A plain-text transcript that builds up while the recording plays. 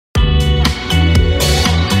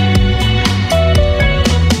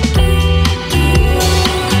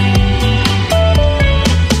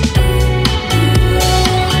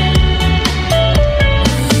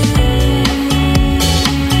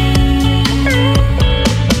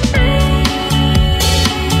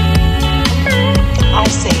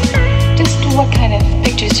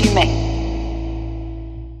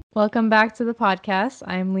Welcome back to the podcast.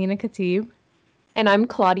 I'm Lena Khatib, And I'm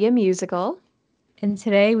Claudia Musical. and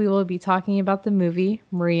today we will be talking about the movie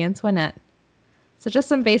Marie Antoinette. So, just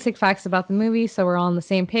some basic facts about the movie so we're all on the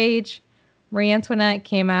same page. Marie Antoinette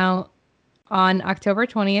came out on October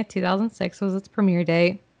 20th, 2006, was its premiere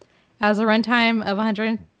date. It has a runtime of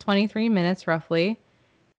 123 minutes roughly.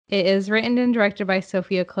 It is written and directed by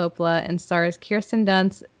Sofia Coppola and stars Kirsten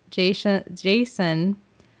Dunst, Jason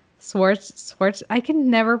Swartz. I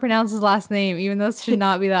can never pronounce his last name, even though it should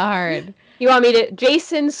not be that hard. You want me to?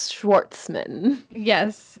 Jason Schwartzman.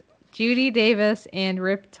 Yes, Judy Davis and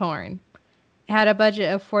Rip Torn. It had a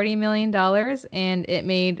budget of $40 million and it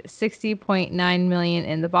made $60.9 million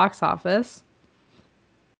in the box office.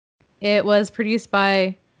 It was produced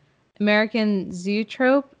by American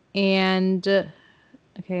Zoetrope and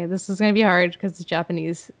okay, this is going to be hard because it's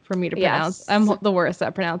Japanese for me to pronounce. Yes. I'm the worst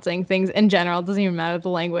at pronouncing things in general. It doesn't even matter the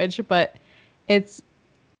language, but it's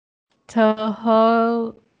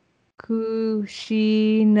Toho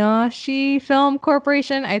Kushinashi Film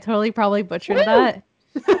Corporation. I totally probably butchered that,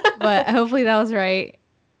 but hopefully that was right.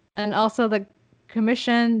 And also the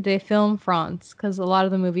Commission de Film France, because a lot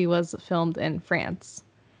of the movie was filmed in France.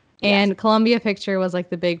 And Yes. Columbia Picture was like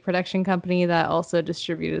the big production company that also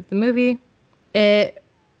distributed the movie. It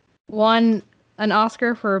won an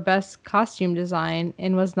Oscar for Best Costume Design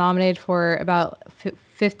and was nominated for about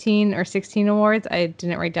 15 or 16 awards. I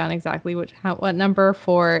didn't write down exactly what number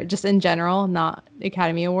for just in general, not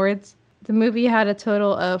Academy Awards. The movie had a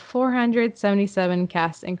total of 477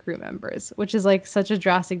 cast and crew members, which is like such a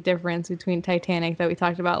drastic difference between Titanic that we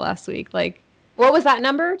talked about last week. Like, What was that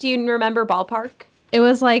number? Do you remember ballpark? it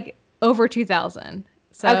was like over 2,000.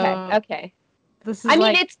 So Okay. this is I mean,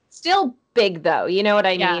 like, it's still big, though. You know what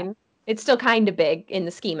I yeah. mean? It's still kind of big in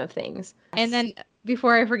the scheme of things. And then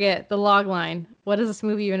before I forget, the log line. What is this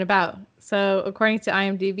movie even about? So according to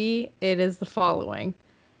IMDb, it is the following.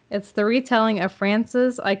 It's the retelling of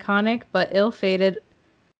France's iconic but ill-fated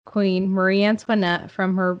queen Marie Antoinette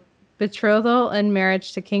from her betrothal and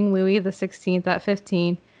marriage to King Louis XVI at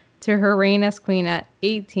 15 to her reign as queen at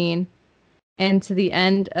 18 and to the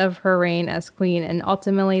end of her reign as queen and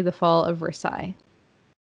ultimately the fall of Versailles.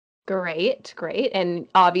 Great. And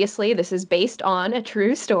obviously, this is based on a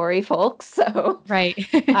true story, folks. So, Right.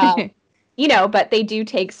 but they do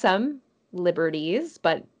take some liberties,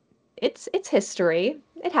 but it's history.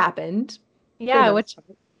 It happened. Yeah, which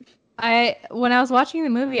when I was watching the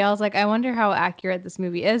movie, I was like, I wonder how accurate this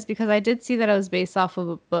movie is because I did see that it was based off of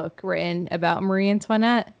a book written about Marie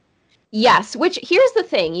Antoinette. Yes, which here's the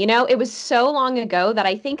thing, it was so long ago that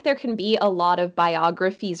I think there can be a lot of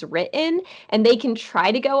biographies written and they can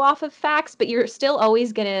try to go off of facts, but you're still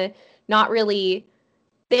always gonna not really,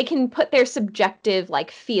 they can put their subjective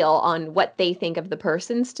like feel on what they think of the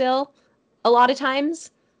person still a lot of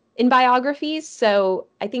times in biographies. So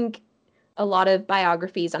I think a lot of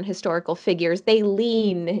biographies on historical figures, they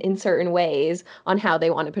lean in certain ways on how they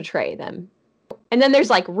want to portray them. And then there's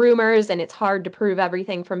like rumors, and it's hard to prove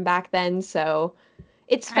everything from back then. So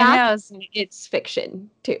it's I know. fact, it's fiction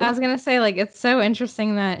too. I was gonna say, like, it's so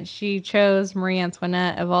interesting that she chose Marie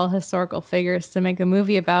Antoinette of all historical figures to make a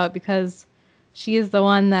movie about because she is the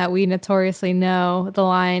one that we notoriously know the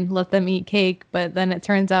line "Let them eat cake," but then it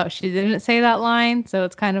turns out she didn't say that line. So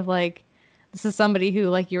it's kind of like this is somebody who,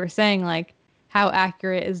 like you were saying, like how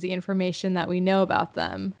accurate is the information that we know about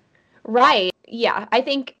them? Right. Yeah. I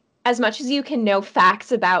think as much as you can know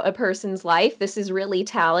facts about a person's life, this is really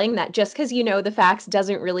telling that just because you know the facts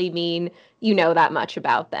doesn't really mean you know that much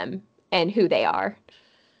about them and who they are.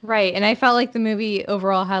 Right. And I felt like the movie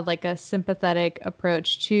overall had like a sympathetic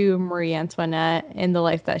approach to Marie Antoinette and the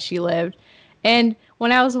life that she lived. And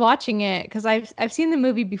when I was watching it, because I've seen the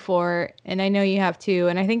movie before, and I know you have too.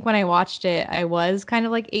 And I think when I watched it, I was kind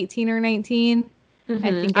of like 18 or 19. I Mm-hmm.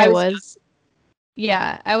 think I was,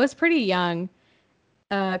 yeah, I was pretty young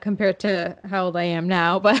compared to how old I am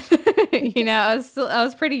now. But I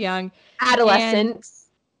was pretty young. And Adolescents.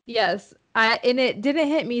 yes, and it didn't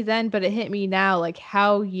hit me then, but it hit me now, like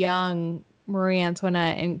how young Marie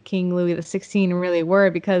Antoinette and King Louis XVI really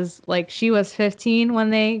were, because like she was 15 when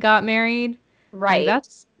they got married. Like Right.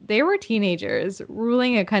 they were teenagers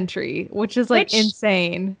ruling a country, which is like Which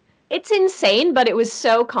insane. it's insane, but it was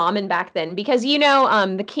so common back then because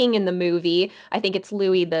the king in the movie, I think it's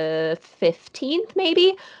Louis the 15th,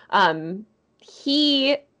 maybe.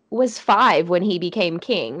 He was 5 when he became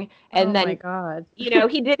king, Oh and my then God. he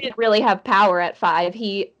didn't really have power at 5.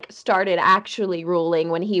 He started actually ruling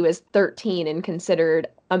when he was 13 and considered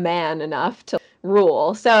a man enough to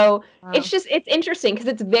rule. So Wow. it's interesting because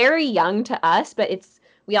it's very young to us, but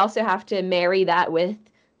we also have to marry that with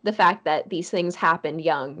the fact that these things happened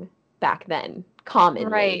young back then,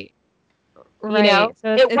 commonly. Right. You know, Right.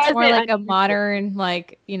 So it it's more wasn't like a unusual. modern,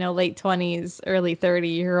 like, late 20s, early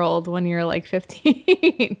 30-year-old when you're like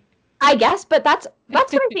 15. I guess, but that's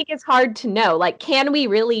what I think is hard to know. Like, can we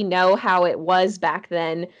really know how it was back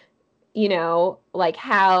then? Like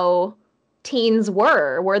how teens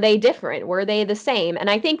were. Were they different? Were they the same? And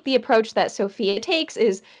I think the approach that Sophia takes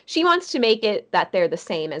is she wants to make it that they're the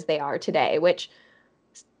same as they are today, which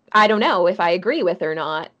I don't know if I agree with or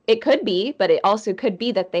not. It could be, but it also could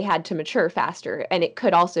be that they had to mature faster, and it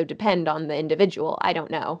could also depend on the individual. I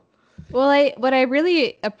don't know. Well, what I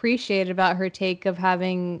really appreciate about her take of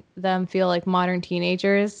having them feel like modern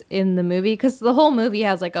teenagers in the movie, because the whole movie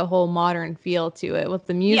has like a whole modern feel to it with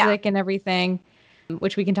the Yeah. music and everything,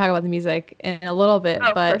 which we can talk about the music in a little bit. Oh,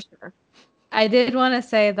 for But sure. I did want to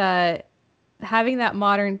say that having that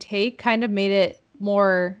modern take kind of made it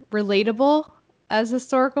more relatable as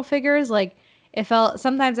historical figures. Like it felt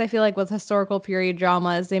sometimes I feel like with historical period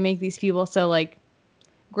dramas, they make these people so like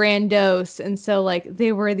grandiose and so like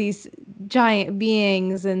they were these giant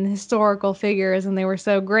beings and historical figures and they were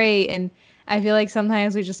so great and I feel like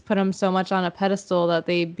sometimes we just put them so much on a pedestal that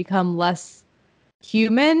they become less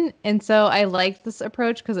human. And so I liked this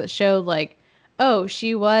approach because it showed like, oh,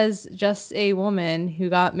 she was just a woman who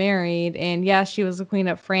got married and yeah, she was the queen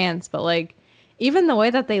of France, but like even the way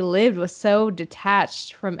that they lived was so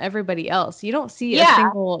detached from everybody else. You don't see a Yeah.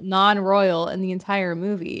 single non-royal in the entire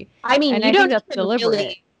movie. I mean, And you I think don't that's even deliberate.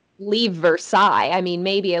 really leave Versailles. I mean,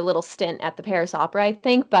 maybe a little stint at the Paris Opera, I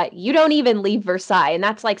think, but you don't even leave Versailles. And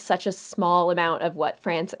that's like such a small amount of what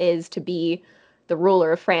France is to be the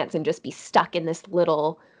ruler of France and just be stuck in this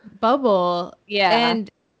little. Bubble. Yeah. And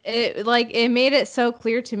it made it so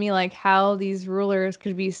clear to me like how these rulers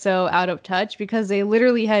could be so out of touch because they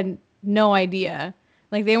literally had no idea.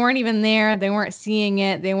 Like they weren't even there, they weren't seeing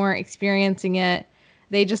it, they weren't experiencing it.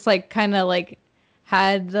 They just like kind of like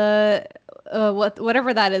had the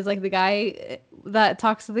whatever that is, like the guy that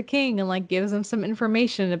talks to the king and like gives him some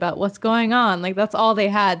information about what's going on. Like that's all they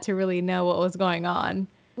had to really know what was going on.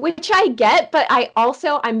 Which I get, but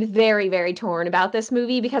I'm very, very torn about this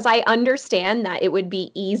movie because I understand that it would be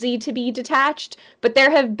easy to be detached, but there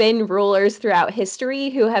have been rulers throughout history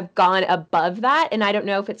who have gone above that. And I don't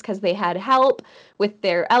know if it's because they had help with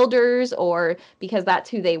their elders or because that's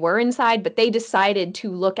who they were inside, but they decided to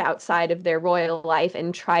look outside of their royal life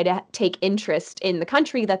and try to take interest in the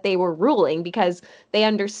country that they were ruling because they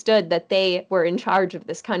understood that they were in charge of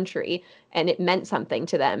this country and it meant something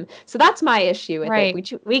to them. So that's my issue with it.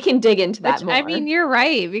 Right. We can dig into Which that I more. mean, you're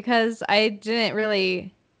right because I didn't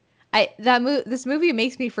really this movie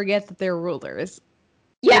makes me forget that they're rulers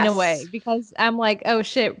in a way Yes. because I'm like, oh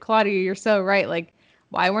shit, Claudia, you're so right. Like,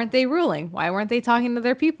 why weren't they ruling? Why weren't they talking to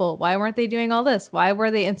their people? Why weren't they doing all this? Why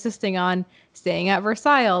were they insisting on staying at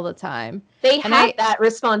Versailles all the time? They And had that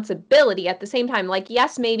responsibility at the same time. Like,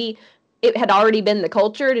 yes, maybe it had already been the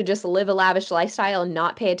culture to just live a lavish lifestyle and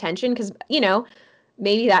not pay attention because,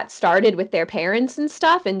 maybe that started with their parents and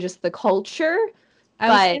stuff and just the culture. I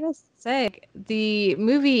was But gonna say like, the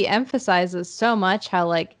movie emphasizes so much how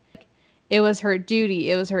like it was her duty,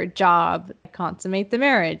 it was her job to consummate the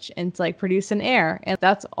marriage and to like produce an heir. And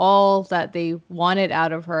that's all that they wanted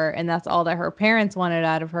out of her. And that's all that her parents wanted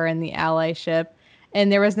out of her in the allyship.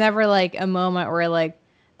 And there was never like a moment where like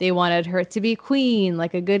they wanted her to be queen,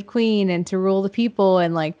 like a good queen and to rule the people.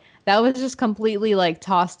 And like that was just completely like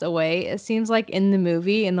tossed away, it seems like in the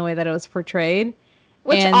movie, in the way that it was portrayed.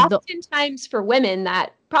 which And the oftentimes for women,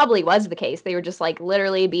 that probably was the case. They were just like,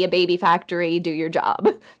 literally be a baby factory, do your job.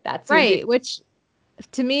 That's your duty. right, which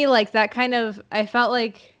to me, like that kind of, I felt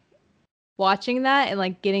like watching that and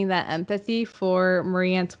like getting that empathy for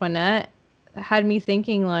Marie Antoinette had me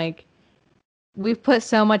thinking like we've put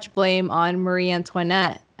so much blame on Marie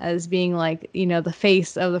Antoinette as being like, the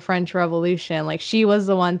face of the French Revolution. Like she was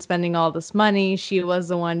the one spending all this money, she was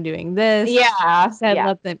the one doing this. She Yeah. said Yeah.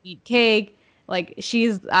 let them eat cake. Like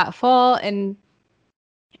she's at fault and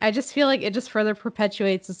I just feel like it just further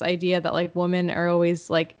perpetuates this idea that like women are always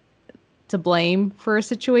like to blame for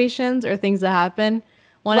situations or things that happen.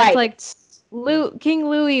 When it's like Right. King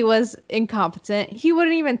Louis was incompetent. He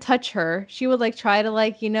wouldn't even touch her. She would like try to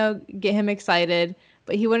like, get him excited,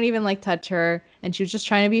 but he wouldn't even like touch her. And she was just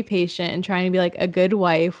trying to be patient and trying to be like a good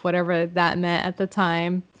wife, whatever that meant at the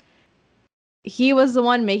time. He was the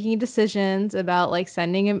one making decisions about like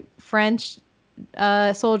sending French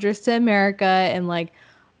soldiers to America and like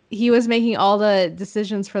he was making all the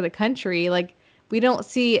decisions for the country. Like we don't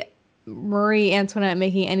see Marie Antoinette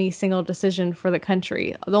making any single decision for the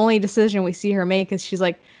country. The only decision we see her make is she's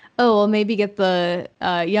like, oh, well, maybe get the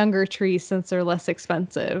younger trees since they're less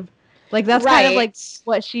expensive. Like that's kind of like Right.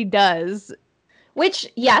 what she does.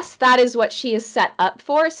 Which, yes, that is what she is set up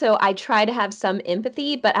for. So I try to have some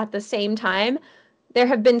empathy, but at the same time, there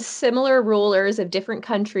have been similar rulers of different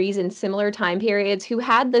countries in similar time periods who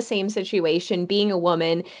had the same situation being a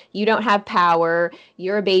woman, you don't have power,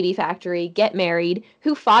 you're a baby factory, get married,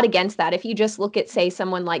 who fought against that. If you just look at, say,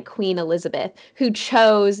 someone like Queen Elizabeth, who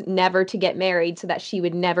chose never to get married so that she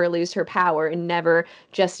would never lose her power and never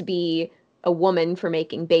just be a woman for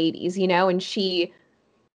making babies, and she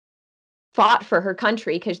fought for her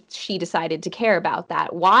country because she decided to care about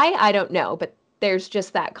that. Why? I don't know, but there's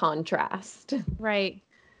just that contrast. Right.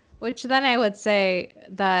 Which then I would say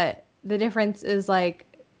that the difference is like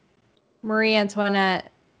Marie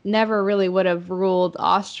Antoinette never really would have ruled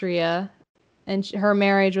Austria, and her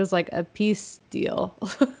marriage was like a peace deal.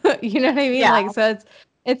 You know what I mean? Yeah. Like, so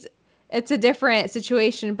it's it's a different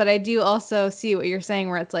situation, but I do also see what you're saying,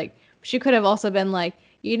 where it's like she could have also been like,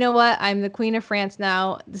 you know what? I'm the Queen of France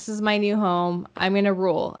now. This is my new home. I'm gonna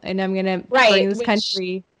rule, and I'm gonna Right, bring this which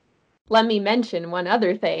country. let me mention one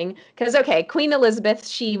other thing. Because, okay, Queen Elizabeth,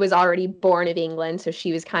 she was already born of England, so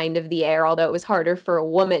she was kind of the heir, although it was harder for a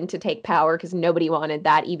woman to take power because nobody wanted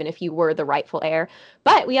that, even if you were the rightful heir.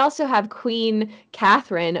 But we also have Queen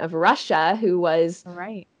Catherine of Russia, who was All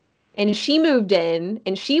right. and she moved in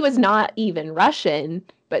and she was not even Russian,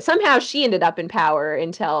 but somehow she ended up in power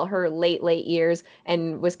until her late years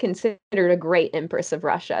and was considered a great empress of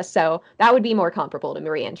Russia. So that would be more comparable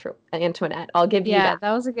to Antoinette. I'll give you Yeah, that.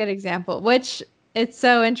 that was a good example. Which it's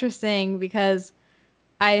so interesting because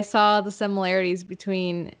I saw the similarities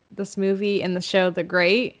between this movie and the show The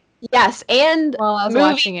Great Yes, and while I was movie,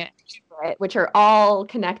 watching it. which are all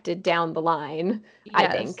connected down the line, I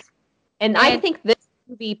think. Yes. And I And think this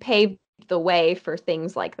movie paved the way for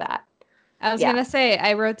things like that. I was Yeah. gonna say,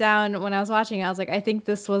 I wrote down when I was watching, I was like, I think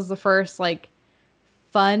this was the first like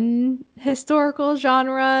fun historical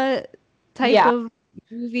genre type Yeah. of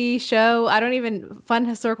movie show. I don't even fun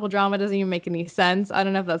historical drama doesn't even make any sense. I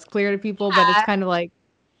don't know if that's clear to people, but it's kind of like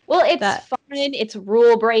Well, it's that. fun, it's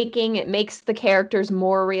rule breaking, it makes the characters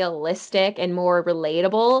more realistic and more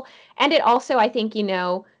relatable. And it also, I think,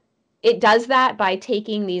 it does that by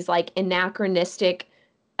taking these like anachronistic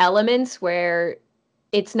elements where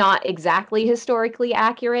it's not exactly historically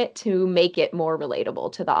accurate to make it more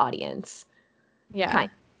relatable to the audience. Yeah. Kind.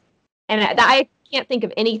 And I can't think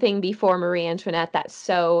of anything before Marie Antoinette that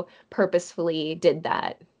so purposefully did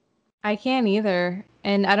that. I can't either.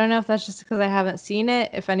 And I don't know if that's just because I haven't seen it.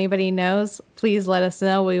 If anybody knows, please let us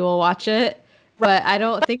know. We will watch it. But I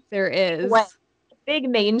don't think there Way, is. big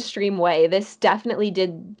mainstream way. This definitely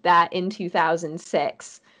did that in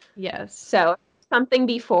 2006. Yes. So something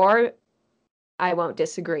before, I won't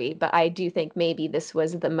disagree, but I do think maybe this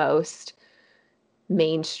was the most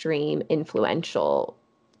mainstream influential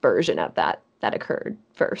version of that occurred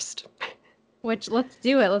first. Which let's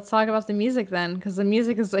do it. Let's talk about the music then, because the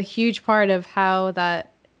music is a huge part of how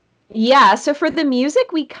that. Yeah, so for the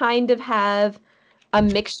music, we kind of have a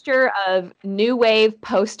mixture of new wave,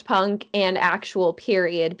 post-punk, and actual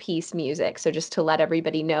period piece music. So just to let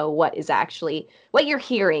everybody know what you're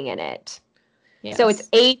hearing in it. So it's Yes.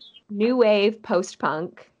 80s, new wave,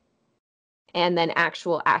 post-punk, and then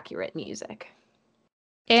actual accurate music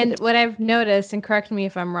to And the what I've noticed, and correct me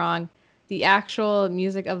if I'm wrong, the actual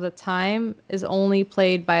music of the time is only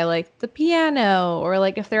played by like the piano or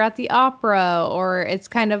like if they're at the opera, or it's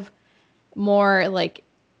kind of more like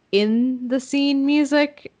in the scene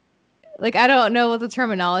music. Like I don't know what the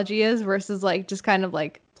terminology is versus like just kind of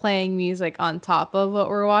like playing music on top of what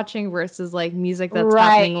we're watching versus like music that's right.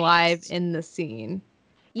 happening live in the scene.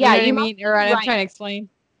 You Yeah, know what I you might mean? Or be what I'm right. trying to explain.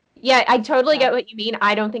 Yeah, I totally Yeah. get what you mean.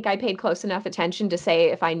 I don't think I paid close enough attention to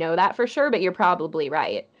say if I know that for sure, but you're probably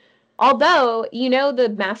right. Although,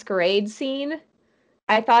 the masquerade scene,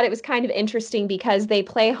 I thought it was kind of interesting because they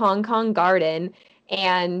play Hong Kong Garden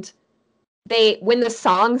and when the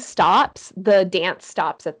song stops, the dance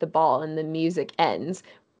stops at the ball and the music ends.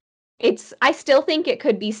 I still think it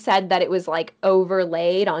could be said that it was like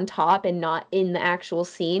overlaid on top and not in the actual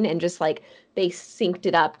scene and just like they synced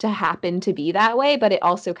it up to happen to be that way, but it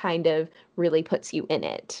also kind of really puts you in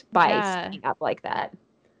it by Yeah. syncing up like that.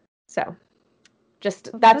 So, just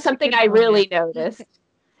That's that's such a something good I point. really noticed.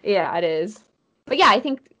 Yeah, it is. But yeah, I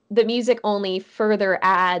think the music only further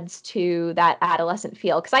adds to that adolescent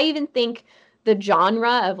feel. Because I even think the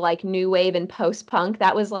genre of like new wave and post punk,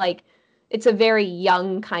 that was like, it's a very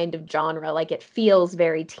young kind of genre. Like it feels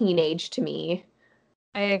very teenage to me.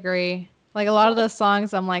 I agree. Like a lot of those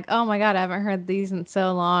songs, I'm like, oh my God, I haven't heard these in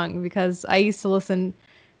so long because I used to listen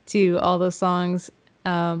to all those songs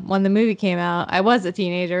when the movie came out. I was a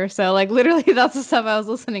teenager, so like literally that's the stuff I was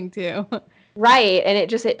listening to. Right, and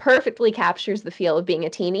it perfectly captures the feel of being a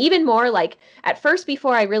teen. Even more like at first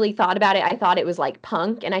before I really thought about it, I thought it was like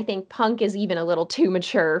punk, and I think punk is even a little too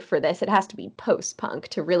mature for this. It has to be post-punk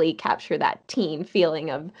to really capture that teen feeling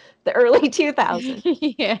of the early 2000s.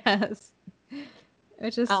 Yes,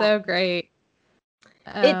 which is so great.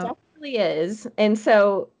 It Um, definitely is. And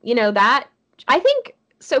so, that I think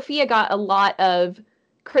Sophia got a lot of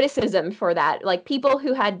criticism for that. Like people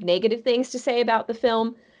who had negative things to say about the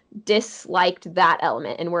film disliked that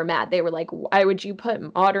element and were mad. They were like, "Why would you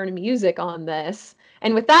put modern music on this?"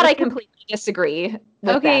 And with that, I completely disagree with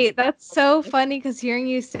them. okay, that's so funny because hearing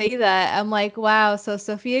you say that, I'm like, wow. So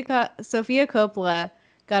Sophia Coppola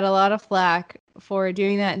got a lot of flack for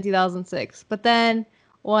doing that in 2006, but then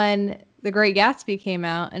when The Great Gatsby came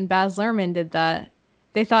out and Baz Luhrmann did that,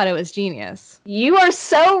 they thought it was genius. You are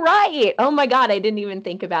so right. Oh my God, I didn't even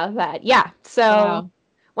think about that. Yeah. So Wow.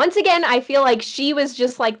 once again, I feel like she was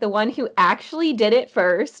just like the one who actually did it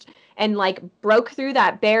first and like broke through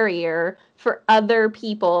that barrier for other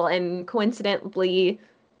people and coincidentally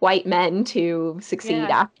white men to succeed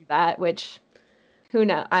Yeah. after that, which who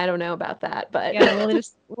know? I don't know about that, but Yeah,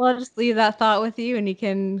 we'll just leave that thought with you and you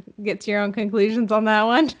can get to your own conclusions on that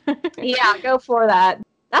one. yeah, go for that.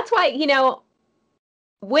 That's why,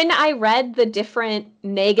 when I read the different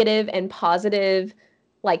negative and positive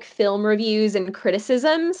like film reviews and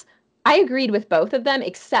criticisms, I agreed with both of them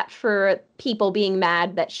except for people being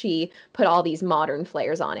mad that she put all these modern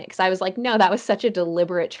flares on it because I was like, no, that was such a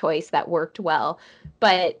deliberate choice that worked well.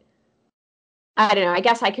 But I don't know, I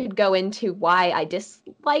guess I could go into why I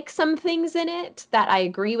dislike some things in it that I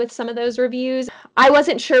agree with some of those reviews. I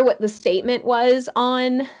wasn't sure what the statement was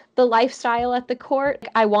on the lifestyle at the court.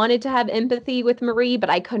 I wanted to have empathy with Marie, but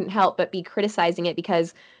I couldn't help but be criticizing it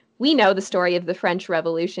because we know the story of the French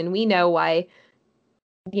Revolution. We know why,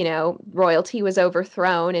 royalty was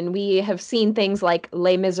overthrown, and we have seen things like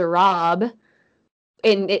Les Miserables,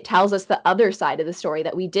 and it tells us the other side of the story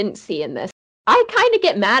that we didn't see in this. I kind of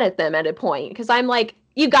get mad at them at a point because I'm like,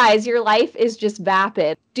 you guys, your life is just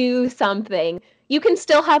vapid. Do something. You can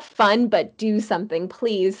still have fun, but do something,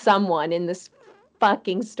 please, someone in this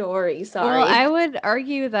fucking story. Well, Sorry. I would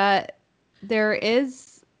argue that there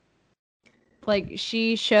is, like,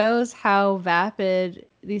 she shows how vapid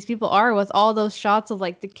these people are with all those shots of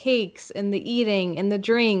like the cakes and the eating and the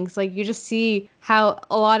drinks. Like, you just see how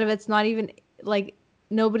a lot of it's not even like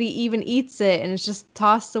nobody even eats it and it's just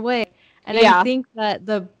tossed away. And I Yeah. think that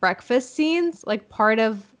the breakfast scenes, like, part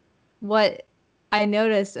of what I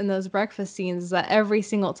noticed in those breakfast scenes is that every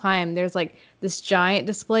single time there's like this giant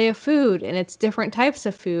display of food and it's different types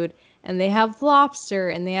of food and they have lobster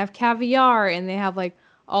and they have caviar and they have like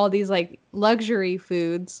all these like luxury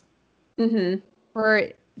foods Mm-hmm. for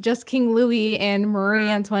just King Louis and Marie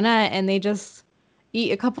Antoinette, and they just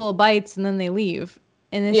eat a couple of bites and then they leave.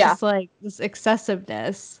 And it's Yeah. just like this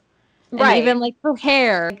excessiveness. And Right. even like her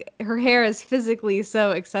hair is physically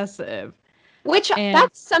so excessive. Which And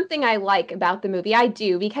that's something I like about the movie. I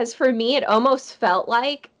do, because for me, it almost felt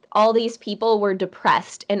like all these people were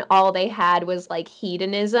depressed and all they had was like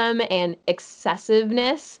hedonism and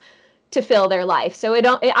excessiveness to fill their life. So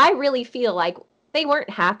I really feel like they weren't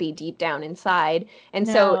happy deep down inside. And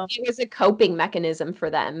so no, it was a coping mechanism for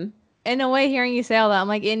them. in a way, hearing you say all that, I'm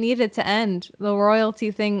like, it needed to end. The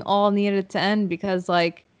royalty thing all needed to end because,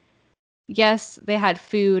 like, yes, they had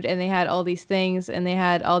food and they had all these things and they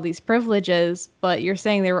had all these privileges, but you're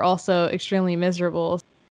saying they were also extremely miserable.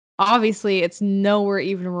 Obviously, it's nowhere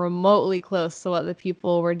even remotely close to what the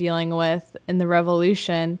people were dealing with in the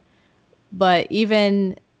revolution. But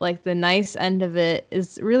even like the nice end of it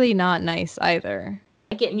is really not nice either.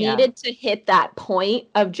 Like it Yeah. needed to hit that point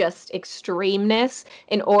of just extremeness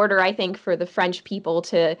in order, I think, for the French people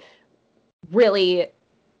to really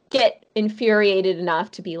get infuriated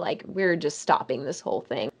enough to be like, we're just stopping this whole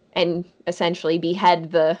thing and essentially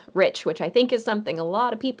behead the rich, which I think is something a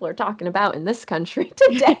lot of people are talking about in this country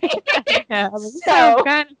today. Yeah, this sounds So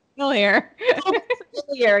kind of familiar.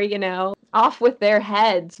 familiar, off with their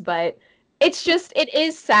heads. But it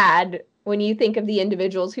is sad when you think of the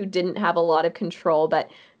individuals who didn't have a lot of control.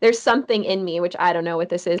 But there's something in me, which I don't know what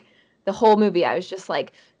this is. The whole movie, I was just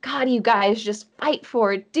like, God, you guys just fight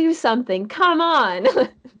for it. Do something. Come on.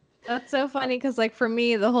 That's so funny because, like, for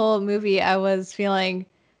me, the whole movie, I was feeling,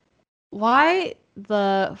 why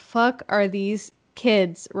the fuck are these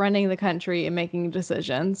kids running the country and making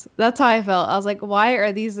decisions? That's how I felt. I was like, why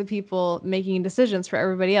are these the people making decisions for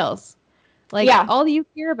everybody else? Like, Yeah. all you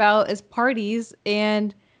hear about is parties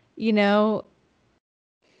and, you know,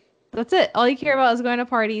 that's it. All you care about is going to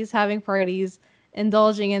parties, having parties,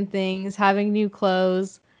 indulging in things, having new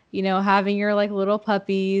clothes, having your like little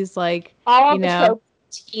puppies, like, All the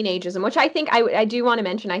tropes of teenageism, which I think I do want to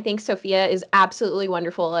mention. I think Sophia is absolutely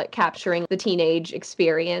wonderful at capturing the teenage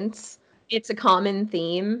experience. It's a common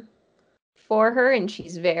theme for her, and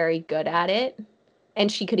she's very good at it. And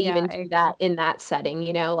she could yeah, even do that in that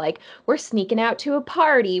setting, like we're sneaking out to a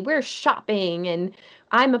party, we're shopping, and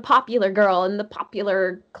I'm a popular girl in the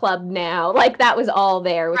popular club now. Like that was all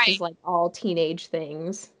there, which is right. like all teenage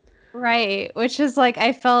things. Right, which is like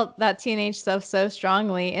I felt that teenage stuff so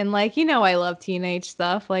strongly, and like I love teenage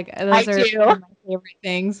stuff. Like I those are some do. of my favorite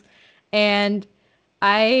things, and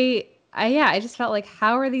I just felt like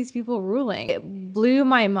how are these people ruling? It blew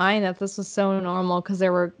my mind that this was so normal because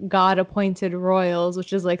there were God-appointed royals,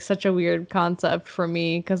 which is like such a weird concept for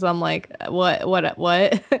me because I'm like what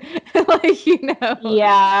like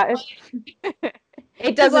Yeah,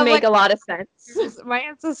 it because doesn't I'm make like a lot of sense. my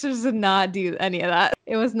ancestors did not do any of that.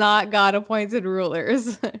 It was not God-appointed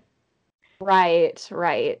rulers. Right,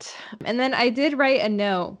 right. And then I did write a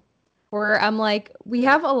note where I'm like, we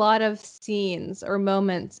have a lot of scenes or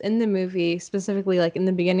moments in the movie, specifically like in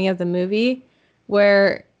the beginning of the movie,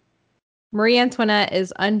 where Marie Antoinette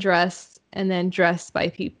is undressed and then dressed by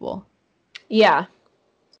people. Yeah.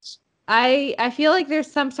 I feel like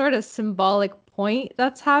there's some sort of symbolic point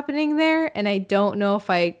that's happening there, and I don't know if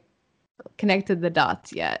I connected the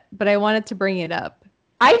dots yet, but I wanted to bring it up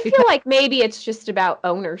I feel because like maybe it's just about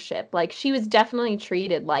ownership. Like she was definitely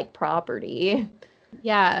treated like property.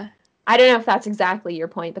 yeah, I don't know if that's exactly your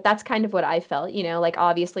point, but that's kind of what I felt, like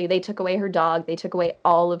obviously they took away her dog, they took away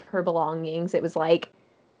all of her belongings. It was like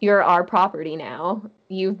you're our property now.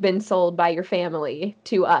 You've been sold by your family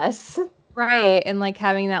to us. right, and like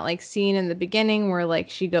having that like scene in the beginning where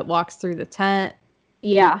like walks through the tent.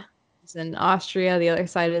 Yeah. Is in Austria, the other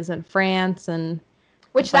side is in France, and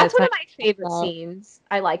Which by the that's one time of my favorite out, scenes.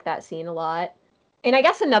 I like that scene a lot. And I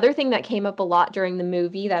guess another thing that came up a lot during the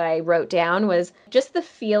movie that I wrote down was just the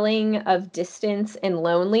feeling of distance and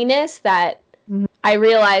loneliness that Mhm. I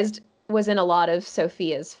realized was in a lot of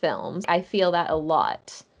Sophia's films. I feel that a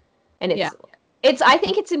lot. And Yeah, it's I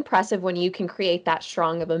think it's impressive when you can create that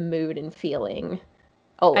strong of a mood and feeling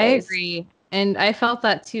I always. agree. And I felt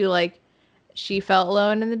that too. Like, she felt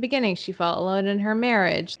alone in the beginning. She felt alone in her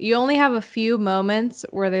marriage. You only have a few moments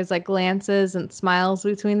where there's like glances and smiles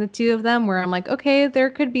between the two of them where I'm like, okay, there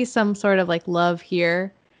could be some sort of like love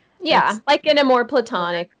here. Yeah, That's, like in a more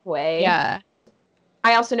platonic way. yeah.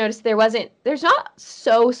 I also noticed there's not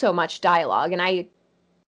so much dialogue, and I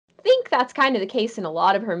think that's kind of the case in a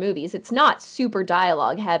lot of her movies. It's not super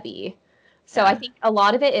dialogue heavy. So I Yeah. think a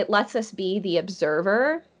lot of it lets us be the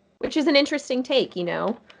observer, which is an interesting take.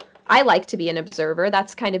 I like to be an observer.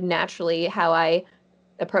 That's kind of naturally how I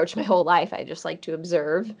approach my whole life. I just like to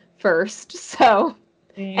observe first. So,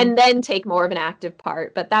 Same. and then take more of an active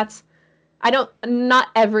part. But not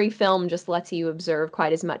every film just lets you observe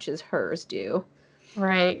quite as much as hers do.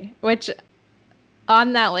 Right. Which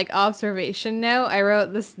on that like observation note, I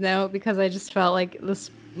wrote this note because I just felt like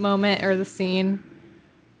this moment or the scene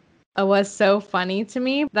was so funny to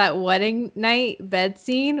me. That wedding night bed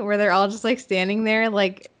scene where they're all just like standing there,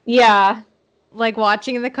 Yeah, like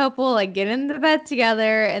watching the couple like get in the bed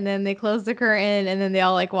together, and then they close the curtain, and then they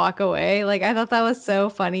all like walk away. Like I thought that was so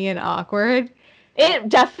funny and awkward. it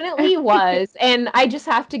definitely was. And I just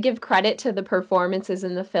have to give credit to the performances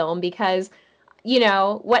in the film because,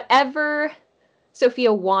 whatever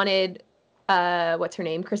Sophia wanted, what's her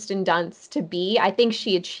name, Kristen Dunst to be, I think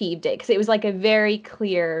she achieved it because it was like a very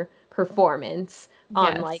clear performance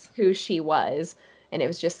on like Yes. who she was. And it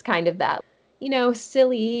was just kind of that,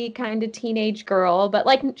 silly kind of teenage girl. But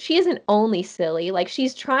like she isn't only silly, like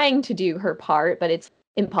she's trying to do her part, but it's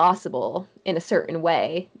impossible in a certain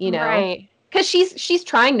way. Right. Because she's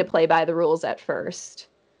trying to play by the rules at first.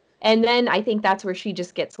 And then I think that's where she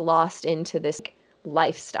just gets lost into this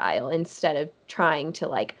lifestyle instead of trying to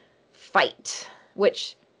like fight,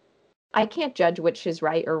 which I can't judge which is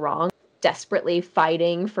right or wrong. Desperately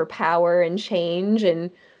fighting for power and change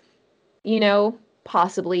and,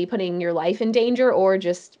 possibly putting your life in danger or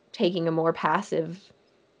just taking a more passive,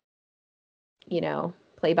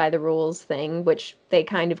 play by the rules thing, which they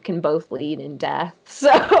kind of can both lead in death.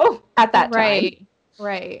 So at that time, Right.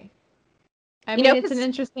 Right. I mean, it's an because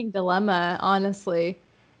interesting dilemma, honestly.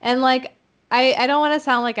 And like I don't want to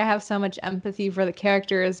sound like I have so much empathy for the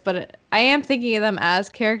characters, but I am thinking of them as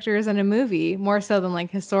characters in a movie more so than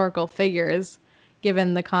like historical figures,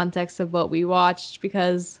 given the context of what we watched,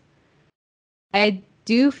 because I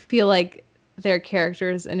do feel like they're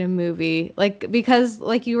characters in a movie. Like because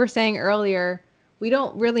like you were saying earlier, we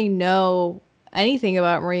don't really know anything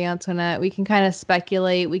about Marie Antoinette. We can kind of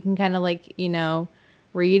speculate. We can kind of like,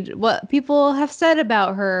 read what people have said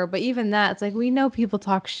about her. But even that, it's like we know people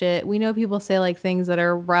talk shit. We know people say like things that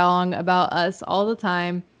are wrong about us all the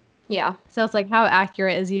time. Yeah. So it's like, how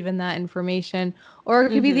accurate is even that information? Or it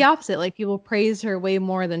could be Mm-hmm. the opposite. Like people praise her way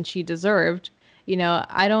more than she deserved.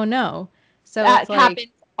 I don't know. So it's That like, happens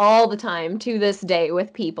all the time to this day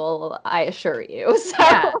with people, I assure you.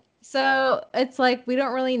 yeah. So, So it's like we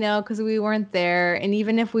don't really know because we weren't there. And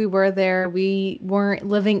even if we were there, we weren't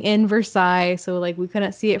living in Versailles. So like we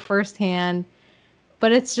couldn't see it firsthand.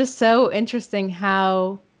 But it's just so interesting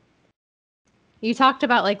how you talked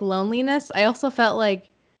about like loneliness. I also felt like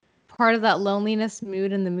part of that loneliness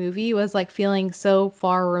mood in the movie was like feeling so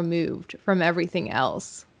far removed from everything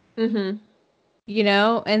else. mm-hmm.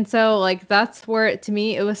 And so like that's where to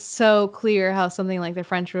me it was so clear how something like the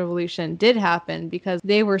French Revolution did happen because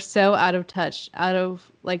they were so out of touch, out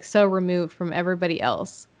of like so removed from everybody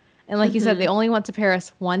else. And like you said, Mm-hmm. they only went to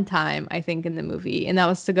Paris one time, I think, in the movie, and that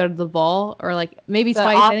was to go to the ball, or like maybe The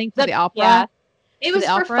twice, I think, for the yeah, opera, it for the was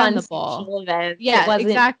for opera and fun the ball. social events. It Yeah, wasn't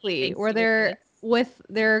exactly. anything Where serious.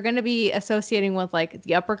 they're going to be associating with like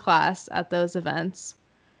the upper class at those events.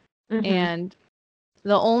 Mm-hmm. And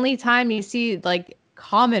the only time you see like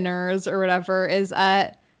commoners or whatever is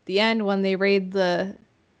at the end when they raid the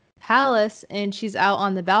palace and she's out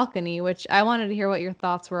on the balcony, which I wanted to hear what your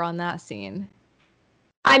thoughts were on that scene.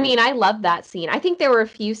 I mean, I love that scene. I think there were a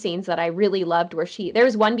few scenes that I really loved where there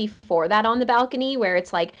was one before that on the balcony where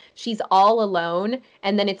it's like she's all alone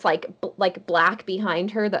and then it's like like black behind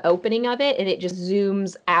her, the opening of it, and it just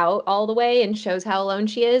zooms out all the way and shows how alone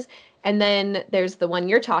she is. And then there's the one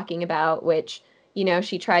you're talking about, which,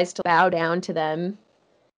 she tries to bow down to them.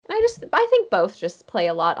 And I think both just play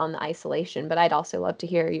a lot on the isolation, but I'd also love to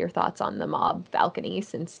hear your thoughts on the mob balcony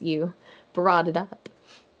since you brought it up.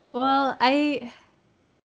 Well,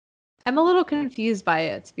 I'm a little confused by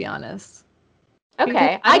it, to be honest. Because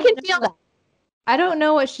Okay, I can feel that. I don't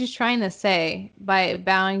know what she's trying to say by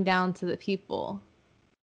bowing down to the people.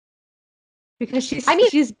 Because I mean,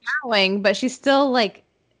 she's bowing, but she's still like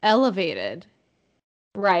elevated.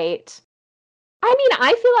 right. I mean,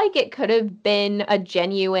 I feel like it could have been a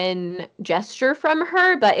genuine gesture from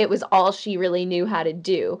her, but it was all she really knew how to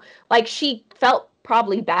do. Like, she felt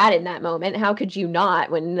probably bad in that moment. How could you not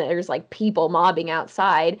when there's like people mobbing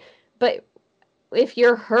outside? But if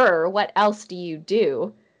you're her, what else do you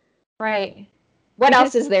do? Right. What Because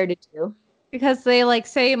else is there to do? because they like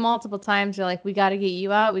say multiple times they're like, we got to get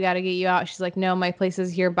you out, we got to get you out. She's like, no, my place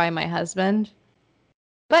is here by my husband.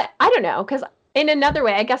 But I don't know, because in another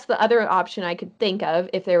way, I guess the other option I could think of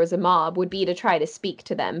if there was a mob would be to try to speak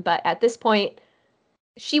to them. But at this point,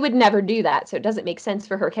 she would never do that, so it doesn't make sense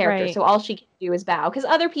for her character. Right. So all she can do is bow. Because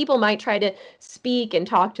other people might try to speak and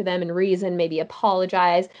talk to them and reason, maybe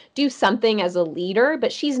apologize, do something as a leader,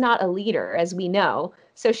 but she's not a leader, as we know.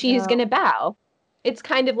 So she's No. going to bow. It's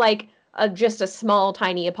kind of like just a small,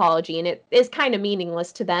 tiny apology, and it is kind of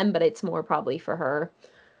meaningless to them, but it's more probably for her,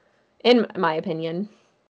 in my opinion.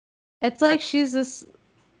 It's like she's this,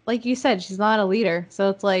 like you said, she's not a leader. So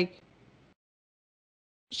it's like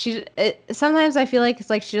sometimes I feel like it's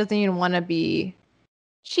like she doesn't even want to be.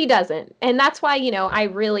 She doesn't. And that's why,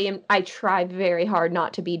 I try very hard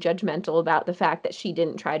not to be judgmental about the fact that she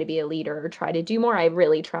didn't try to be a leader or try to do more. I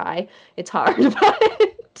really try. It's hard,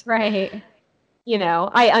 but Right.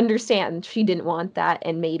 I understand she didn't want that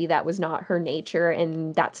and maybe that was not her nature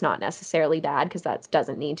and that's not necessarily bad because that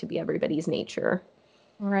doesn't need to be everybody's nature.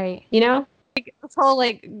 Right. You know? This whole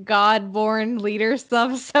like God-born leader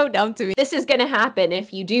stuff is so dumb to me. This is going to happen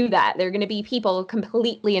if you do that. They're going to be people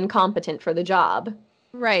completely incompetent for the job.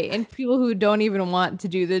 Right. And people who don't even want to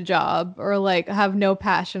do the job or like have no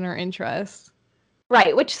passion or interest.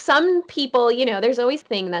 Right, which some people, there's always a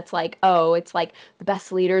thing that's like, oh, it's like the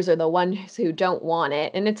best leaders are the ones who don't want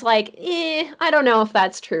it. And it's like, I don't know if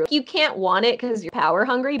that's true. You can't want it because you're power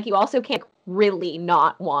hungry, but you also can't really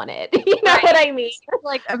not want it. You know Right. what I mean? It's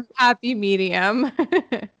like a happy medium.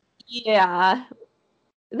 Yeah,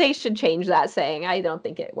 they should change that saying. I don't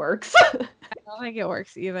think it works. I don't think it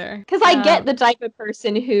works either. Because I get the type of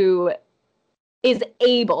person who is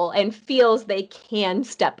able and feels they can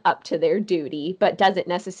step up to their duty, but doesn't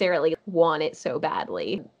necessarily want it so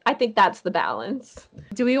badly. I think that's the balance.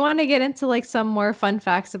 Do we want to get into like some more fun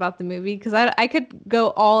facts about the movie? Because I could go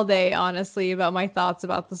all day, honestly, about my thoughts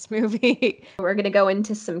about this movie. We're going to go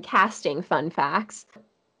into some casting fun facts.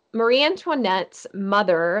 Marie Antoinette's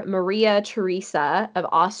mother, Maria Theresa of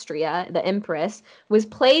Austria, the Empress, was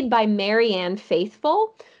played by Marianne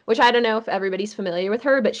Faithfull, which I don't know if everybody's familiar with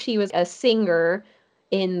her, but she was a singer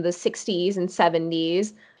in the 60s and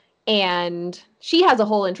 70s. And she has a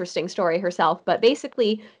whole interesting story herself, but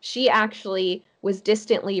basically, she actually was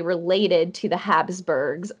distantly related to the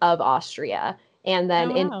Habsburgs of Austria and then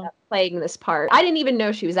Oh ended wow. up playing this part. I didn't even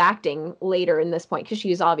know she was acting later in this point because she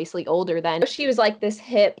was obviously older then. She was like this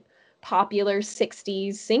hip, popular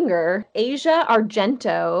 60s singer. Asia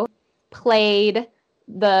Argento played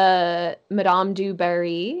the Madame du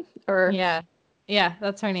Barry, or Yeah. Yeah,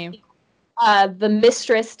 that's her name. the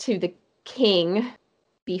mistress to the king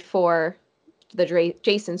before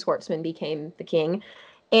Jason Schwartzman became the king.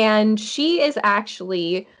 And she is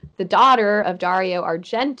actually the daughter of Dario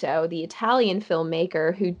Argento, the Italian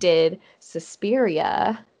filmmaker who did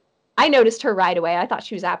Suspiria. I noticed her right away. I thought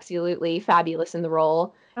she was absolutely fabulous in the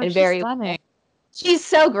role Oh, and she's very stunning. she's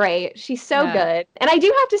so great. She's so Yeah. good. And I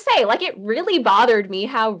do have to say, like, it really bothered me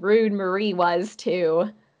how rude Marie was to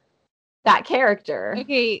that character.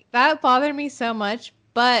 Okay, that bothered me so much,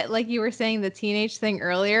 but like you were saying the teenage thing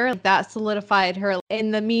earlier, that solidified her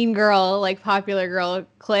in the mean girl, like popular girl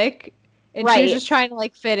clique. And she was Right. just trying to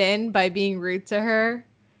like fit in by being rude to her.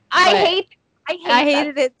 I But hate I I hate that.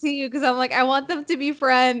 hated it too because I'm like, I want them to be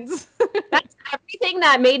friends. That's everything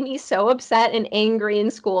that made me so upset and angry in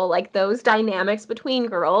school. Like those dynamics between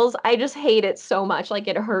girls. I just hate it so much. Like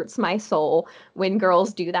it hurts my soul when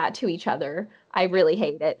girls do that to each other. I really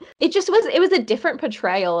hate it. It was a different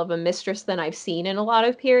portrayal of a mistress than I've seen in a lot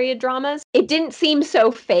of period dramas. It didn't seem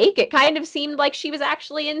so fake. It kind of seemed like she was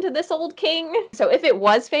actually into this old king. So if it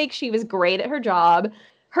was fake, she was great at her job.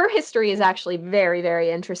 Her history is actually very, very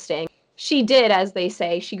interesting. She did, as they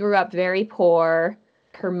say, she grew up very poor.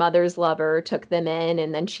 Her mother's lover took them in,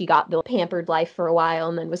 and then she got the pampered life for a while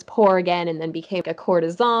and then was poor again and then became a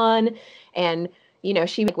courtesan. And,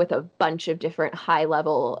 she was with a bunch of different high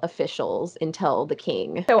level officials until the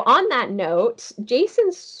king. So, on that note,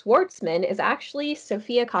 Jason Schwartzman is actually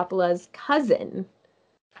Sofia Coppola's cousin.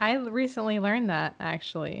 I recently learned that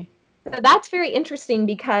actually. So that's very interesting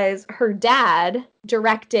because her dad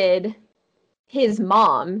directed his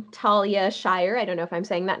mom, Talia Shire, I don't know if I'm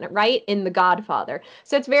saying that right, in The Godfather.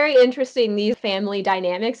 So it's very interesting, these family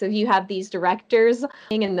dynamics of you have these directors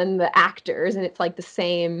and then the actors, and it's like the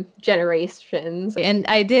same generations. And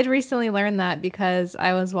I did recently learn that because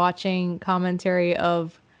I was watching commentary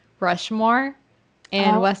of Rushmore,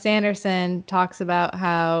 and Oh, Wes Anderson talks about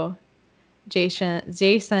how Jason,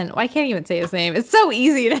 I can't even say his name. It's so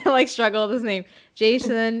easy to like struggle with his name.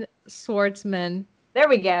 Jason Schwartzman there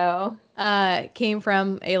we go. came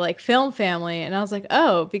from a like film family, and I was like,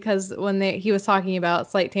 oh, because when he was talking about,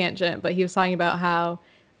 slight tangent, but he was talking about how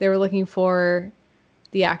they were looking for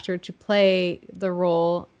the actor to play the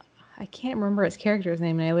role. I can't remember his character's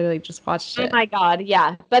name, and I literally just watched Oh it. my God,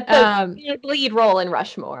 yeah. But the Um, lead role in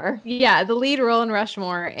Rushmore. yeah, the lead role in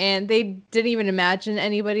Rushmore, and they didn't even imagine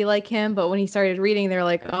anybody like him. But when he started reading, they're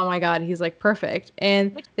like, "Oh my God, he's like perfect."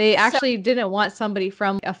 And Which they is so actually didn't want somebody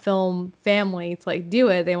from a film family to like do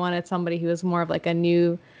it. They wanted somebody who was more of like a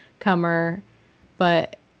newcomer.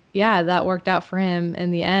 But yeah, that worked out for him in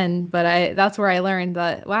the end. But that's where I learned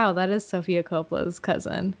that wow, that is Sofia Coppola's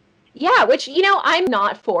cousin. Yeah, which, I'm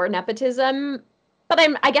not for nepotism, but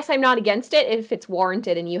I guess I'm not against it if it's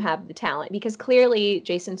warranted and you have the talent, because clearly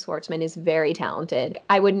Jason Schwartzman is very talented.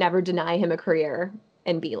 I would never deny him a career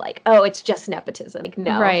and be like, "Oh, it's just nepotism." Like,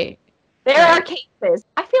 no. Right, There are right. cases.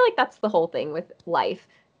 I feel like that's the whole thing with life.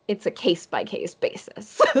 It's a case by case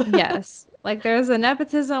basis. Yes. Like there's a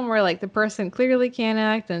nepotism where like the person clearly can't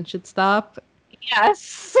act and should stop,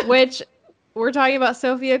 Yes. which we're talking about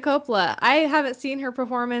Sofia Coppola. I haven't seen her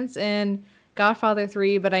performance in Godfather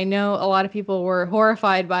 3, but I know a lot of people were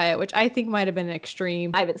horrified by it, which I think might have been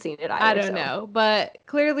extreme. I haven't seen it I either, don't so. know, but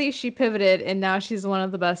clearly she pivoted and now she's one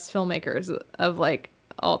of the best filmmakers of like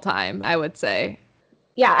all time, I would say.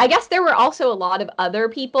 Yeah, I guess there were also a lot of other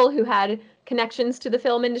people who had connections to the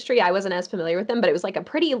film industry. I wasn't as familiar with them, but it was like a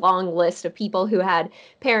pretty long list of people who had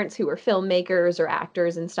parents who were filmmakers or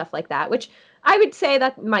actors and stuff like that, which I would say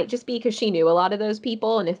that might just be because she knew a lot of those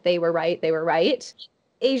people, and if they were right, they were right.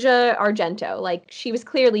 Asia Argento, like she was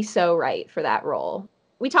clearly so right for that role.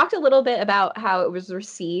 We talked a little bit about how it was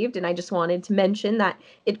received, and I just wanted to mention that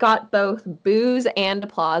it got both boos and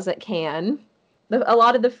applause at Cannes. A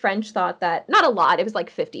lot of the French thought that, not a lot, it was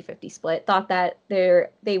like 50-50 split, thought that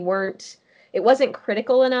they weren't, it wasn't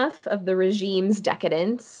critical enough of the regime's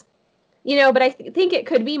decadence. But I think it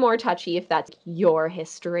could be more touchy if that's your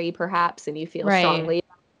history, perhaps, and you feel Right. strongly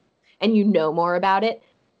and you know more about it.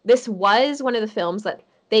 This was one of the films that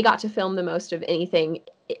they got to film the most of anything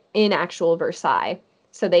in actual Versailles.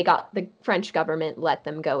 So the French government let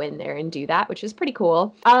them go in there and do that, which is pretty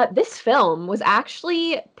cool. This film was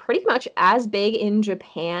actually pretty much as big in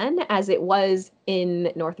Japan as it was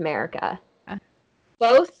in North America.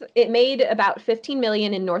 It made about 15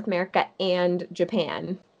 million in North America and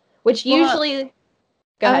Japan, which usually...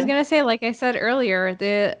 Go I ahead. was gonna say, like I said earlier,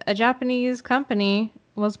 a Japanese company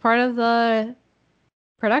was part of the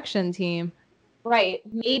production team. Right.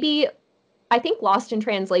 Maybe I think Lost in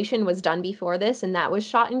Translation was done before this, and that was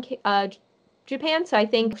shot in Japan. So I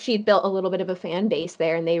think she'd built a little bit of a fan base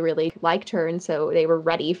there, and they really liked her, and so they were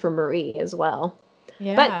ready for Marie as well.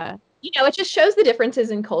 Yeah. But it just shows the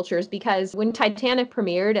differences in cultures, because when Titanic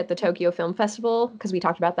premiered at the Tokyo Film Festival, because we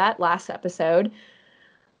talked about that last episode,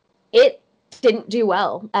 it didn't do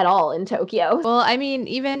well at all in Tokyo. Well, I mean,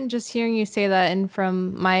 even just hearing you say that, and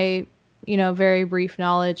from my, very brief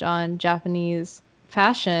knowledge on Japanese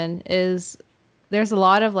fashion, is there's a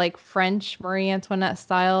lot of like French Marie Antoinette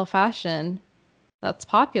style fashion that's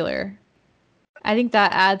popular. I think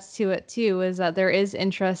that adds to it too, is that there is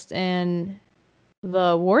interest in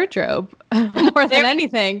the wardrobe more than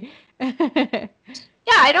anything. Yeah,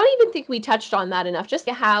 I don't even think we touched on that enough, just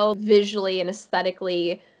how visually and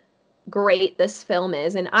aesthetically great this film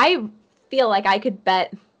is. And I feel like I could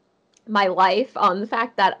bet my life on the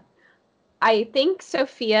fact that I think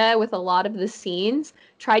Sophia, with a lot of the scenes,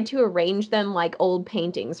 tried to arrange them like old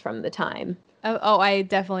paintings from the time. Oh, I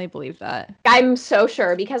definitely believe that. I'm so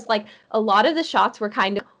sure, because like a lot of the shots were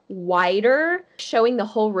kind of wider, showing the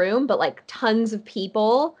whole room, but like tons of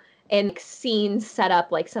people and scenes set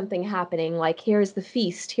up like something happening. Like, here's the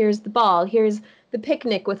feast, here's the ball, here's the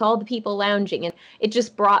picnic with all the people lounging. And it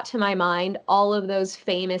just brought to my mind all of those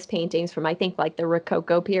famous paintings from, I think, like the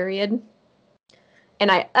Rococo period. And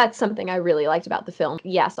that's something I really liked about the film.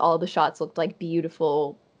 Yes, all the shots looked like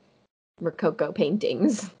beautiful Rococo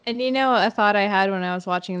paintings. And a thought I had when I was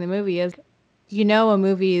watching the movie is, a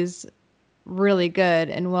movie is really good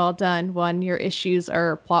and well done when your issues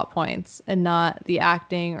are plot points and not the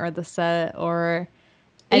acting or the set or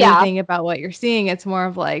anything about what you're seeing. It's more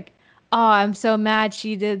of like, oh, I'm so mad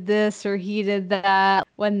she did this or he did that.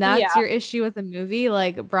 When that's your issue with the movie,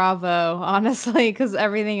 like, bravo, honestly, because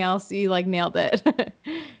everything else, you like nailed it.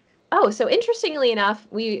 Oh, so interestingly enough,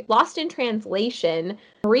 we Lost in Translation,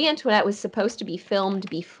 Marie Antoinette was supposed to be filmed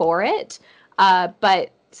before it,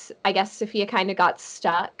 but I guess Sophia kind of got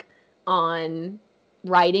stuck on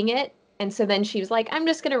writing it. And so then she was like, I'm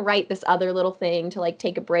just going to write this other little thing to like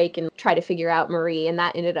take a break and try to figure out Marie. And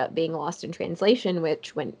that ended up being Lost in Translation,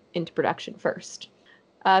 which went into production first.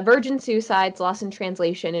 Virgin Suicides, Lost in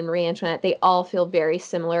Translation, and Marie Antoinette, they all feel very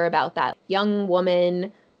similar about that young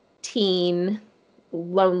woman, teen,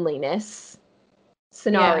 loneliness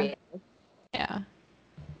scenario. Yeah.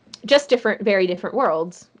 Just very different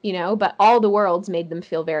worlds, but all the worlds made them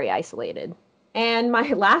feel very isolated. And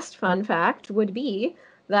my last fun fact would be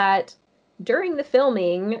that during the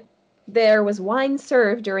filming, there was wine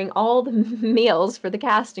served during all the meals for the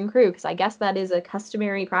cast and crew, because I guess that is a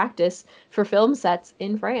customary practice for film sets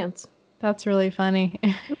in France. That's really funny.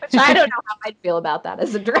 Which I don't know how I'd feel about that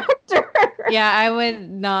as a director. Yeah, I would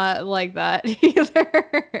not like that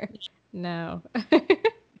either. No.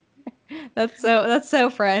 That's so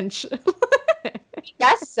French.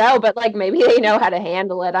 Guess so, but like maybe they know how to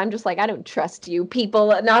handle it. I'm just like, I don't trust you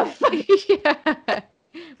people enough. Yeah.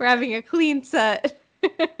 We're having a clean set.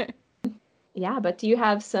 Yeah, but do you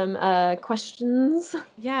have some questions?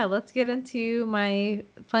 Yeah, let's get into my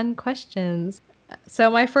fun questions. So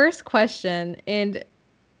my first question, and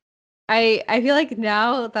I feel like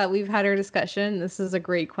now that we've had our discussion, this is a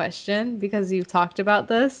great question because you've talked about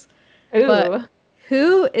this. Ooh. But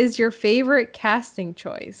who is your favorite casting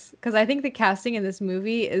choice? Because I think the casting in this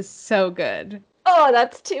movie is so good. Oh,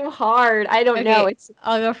 that's too hard. I don't know.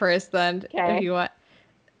 I'll go first then, if you want.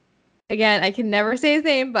 Again, I can never say his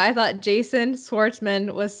name, but I thought Jason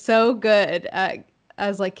Schwartzman was so good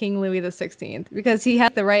as like King Louis XVI because he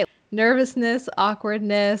had the right nervousness,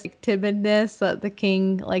 awkwardness, like, timidness that the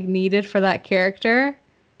king like needed for that character.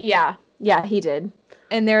 Yeah, he did.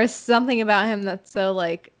 And there was something about him that's so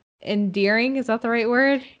like endearing. Is that the right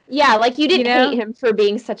word? Yeah, like you didn't hate him for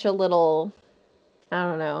being such a little, I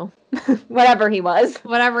don't know, whatever he was.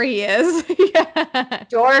 Whatever he is. Yeah.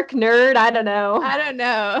 Dork, nerd, I don't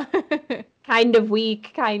know. Kind of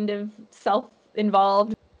weak, kind of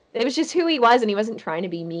self-involved. It was just who he was, and he wasn't trying to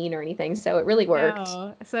be mean or anything, so it really worked.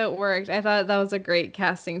 No, so it worked. I thought that was a great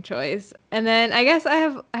casting choice. And then I guess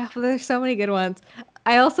there's so many good ones.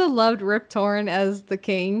 I also loved Rip Torn as the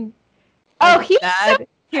king. Oh, he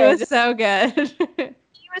was so good.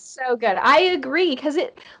 He was so good. I agree, because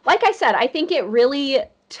like I said, I think it really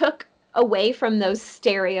took away from those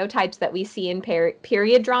stereotypes that we see in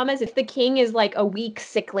period dramas. If the king is like a weak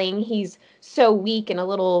sickling, he's so weak and a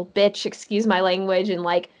little bitch, excuse my language, and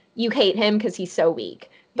like you hate him because he's so weak.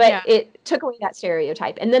 But Yeah. it took away that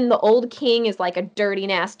stereotype. And then the old king is like a dirty,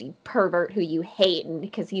 nasty pervert who you hate and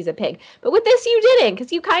because he's a pig. But with this, you didn't,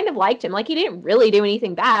 because you kind of liked him. Like, he didn't really do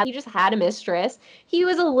anything bad. He just had a mistress. He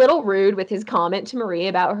was a little rude with his comment to Marie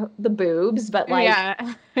about the boobs, but Yeah.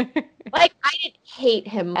 like I didn't hate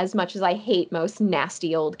him as much as I hate most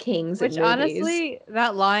nasty old kings in Which movies. honestly,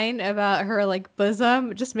 that line about her like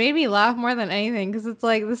bosom just made me laugh more than anything because it's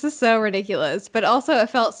like this is so ridiculous, but also it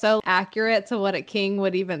felt so accurate to what a king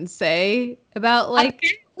would even say about like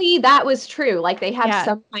Apparently that was true. Like they have yeah,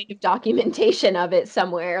 some kind of documentation of it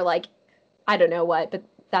somewhere. Like I don't know what, but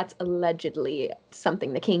that's allegedly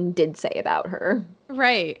something the king did say about her.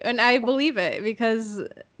 right. And I believe it because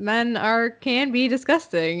men are can be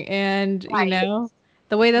disgusting and Right.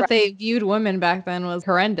 the way that Right. they viewed women back then was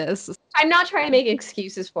horrendous. I'm not trying to make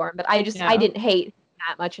excuses for him, but I Yeah. didn't hate him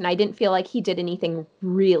that much, and I didn't feel like he did anything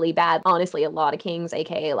really bad. Honestly, a lot of kings,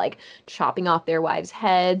 aka like chopping off their wives'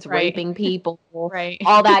 heads, Right. raping people, Right.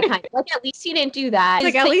 all that kind of like at least he didn't do that.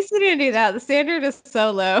 Like His at thing. least he didn't do that. The standard is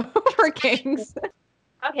so low for kings.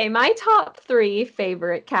 Okay, my top three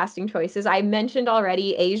favorite casting choices. I mentioned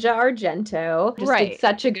already Asia Argento just did Right.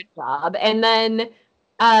 such a good job. And then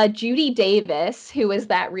Judy Davis, who was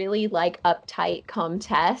that really like uptight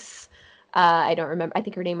comtesse. I don't remember. I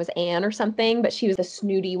think her name was Anne or something, but she was the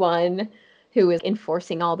snooty one who was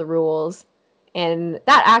enforcing all the rules. And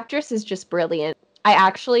that actress is just brilliant. I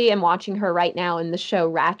actually am watching her right now in the show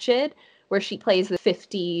Ratched, where she plays the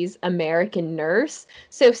 50s American nurse.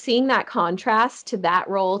 So seeing that contrast to that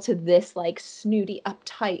role to this like snooty,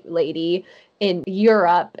 uptight lady in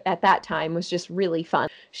Europe at that time was just really fun.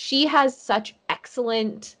 She has such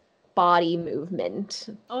excellent body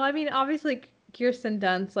movement. Oh, I mean, obviously Kirsten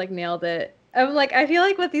Dunst like nailed it. I'm like, I feel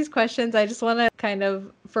like with these questions, I just want to kind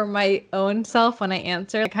of, for my own self, when I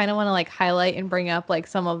answer, I kind of want to like highlight and bring up like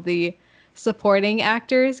some of the supporting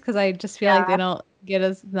actors because I just feel like they Yeah. don't get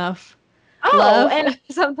as enough Oh, love and Rose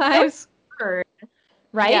sometimes. Byrne,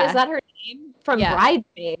 right? Is Yeah, that her name from yeah,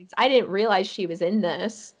 Bridesmaids? I didn't realize she was in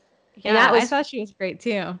this. And yeah. that I was, thought she was great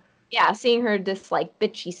too. yeah, seeing her just like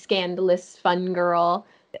bitchy, scandalous, fun girl.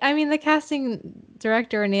 I mean, the casting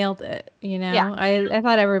director nailed it, Yeah, I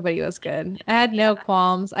thought everybody was good. I had no yeah.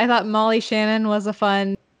 qualms. I thought Molly Shannon was a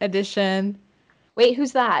fun addition. Wait,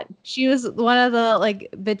 who's that? She was one of the like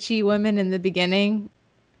bitchy women in the beginning.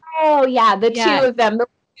 Oh, yeah, the two Yeah, of them. The one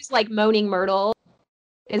who's like moaning Myrtle.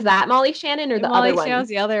 Is that Molly Shannon or the other Molly Shannon was one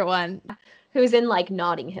the other one. who's in like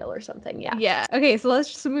Notting Hill or something? Yeah. Yeah. Okay, so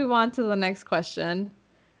let's just move on to the next question.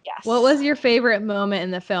 What Yes. was your favorite moment in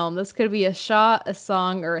the film? This could be a shot, a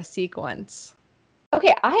song, or a sequence.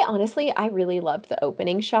 Okay, I really loved the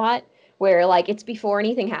opening shot where like it's before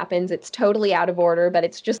anything happens. It's totally out of order, but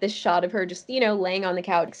it's just this shot of her just, laying on the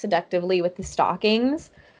couch seductively with the stockings.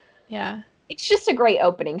 Yeah. It's just a great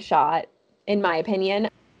opening shot, in my opinion.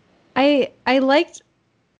 I liked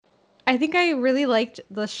I think I really liked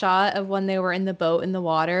the shot of when they were in the boat in the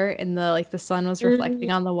water and the sun was Mm,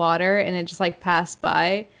 reflecting on the water and it just like passed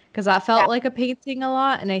by because that yeah. felt like a painting a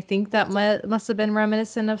lot and I think that must have been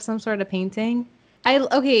reminiscent of some sort of painting.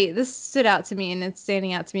 Okay, this stood out to me and it's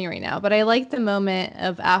standing out to me right now, but I liked the moment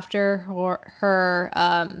of after her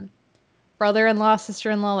brother-in-law,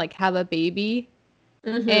 sister-in-law like have a baby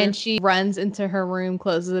Mm-hmm. and she runs into her room,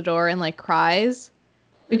 closes the door and like cries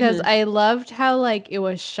because Mm-hmm. I loved how like it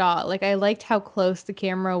was shot. Like I liked how close the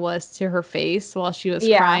camera was to her face while she was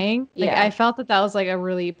Yeah. crying. Like I Yeah. felt that that was like a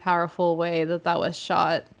really powerful way that that was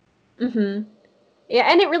shot. Mm-hmm.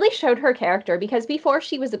 Yeah, and it really showed her character because before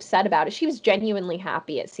she was upset about it, she was genuinely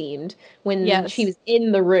happy, it seemed, when she Yes. was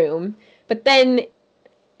in the room. But then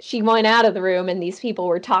she went out of the room and these people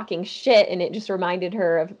were talking shit and it just reminded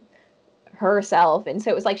her of herself. And so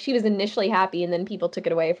it was like she was initially happy and then people took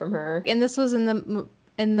it away from her. And this was in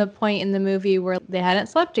the point in the movie where they hadn't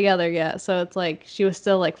slept together yet. So it's like she was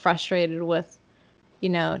still like frustrated with,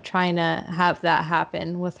 trying to have that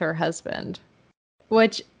happen with her husband.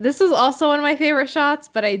 Which this is also one of my favorite shots,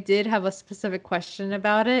 but I did have a specific question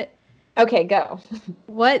about it. Okay, go.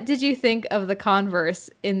 What did you think of the Converse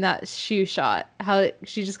in that shoe shot? How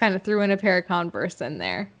she just kind of threw in a pair of Converse in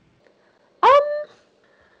there. Um,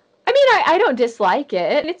 I mean, I don't dislike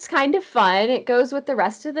it. It's kind of fun. It goes with the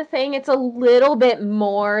rest of the thing. It's a little bit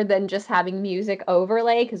more than just having music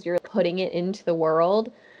overlay because you're putting it into the world.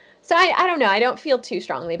 So I don't know. I don't feel too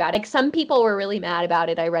strongly about it. Like some people were really mad about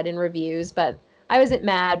it. I read in reviews, but I wasn't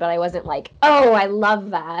mad, but I wasn't like, oh, I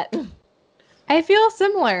love that. I feel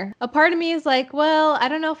similar. A part of me is like, well, I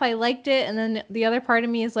don't know if I liked it. And then the other part of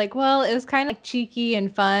me is like, well, it was kind of like cheeky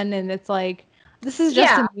and fun. And it's like, this is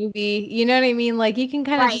just Yeah, a movie. You know what I mean? Like, you can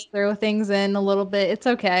kind of right. just throw things in a little bit. It's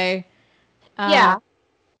okay. Yeah.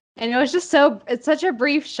 And it was just so, it's such a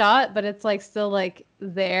brief shot, but it's like still like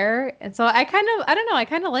there. And so I don't know, I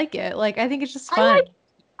kind of like it. Like, I think it's just I fun. like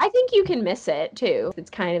I think you can miss it too. It's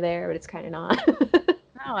kind of there, but it's kind of not.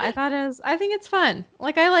 No, I think it's fun.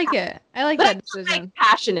 Like, I like it. I like But I'm that not like decision.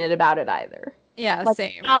 passionate about it either. Yeah, Like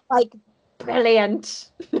same. not like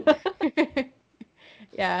brilliant.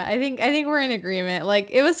 Yeah, I think we're in agreement. Like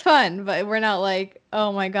it was fun, but we're not like,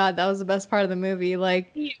 oh my God, that was the best part of the movie.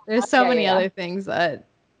 Like Yeah, there's so yeah, yeah, many yeah. other things that,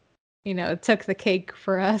 took the cake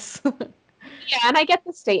for us. Yeah, and I get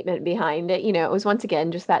the statement behind it. It was once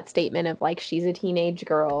again just that statement of like she's a teenage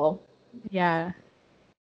girl. Yeah.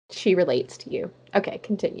 She relates to you. Okay,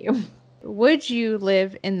 continue. Would you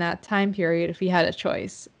live in that time period if you had a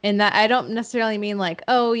choice? And that I don't necessarily mean like,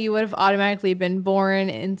 oh, you would have automatically been born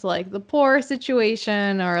into like the poor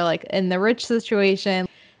situation or like in the rich situation.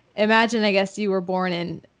 Imagine, I guess, you were born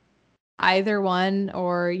in either one,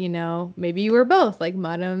 or maybe you were both, like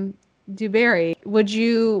Madame du Barry. Would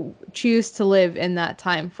you choose to live in that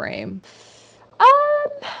time frame?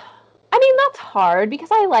 I mean that's hard because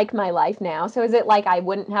I like my life now. So is it like I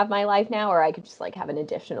wouldn't have my life now, or I could just like have an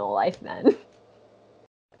additional life then?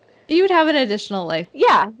 You would have an additional life.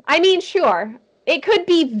 Yeah, I mean, sure. It could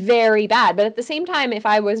be very bad, but at the same time, if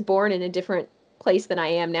I was born in a different place than I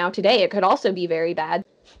am now today, it could also be very bad.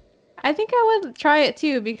 I think I would try it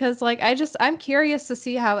too, because like I'm curious to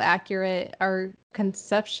see how accurate our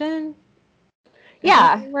conception, is that the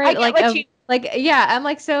Yeah, I word, get like what of you. like, yeah, I'm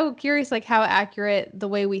like so curious like how accurate the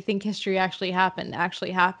way we think history actually happened,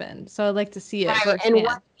 so I'd like to see it Right, and firsthand.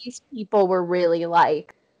 what these people were really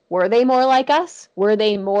like. Were they more like us? Were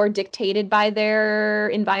they more dictated by their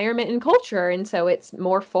environment and culture? And so it's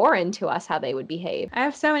more foreign to us how they would behave. I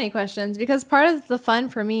have so many questions, because part of the fun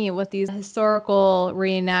for me with these historical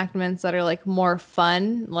reenactments that are like more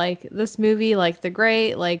fun, like this movie, like The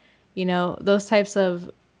Great, like, those types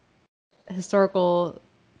of historical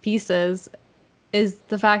pieces, is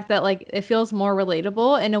the fact that like it feels more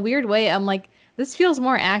relatable in a weird way. I'm like, this feels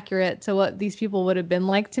more accurate to what these people would have been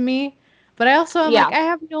like to me. But I also am like, Yeah, I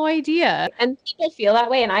have no idea. and people feel that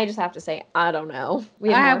way, and I just have to say, I don't know. We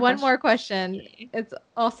have I have more one questions. more question. It's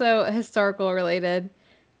also historical related.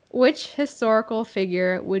 Which historical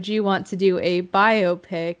figure would you want to do a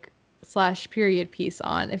biopic slash period piece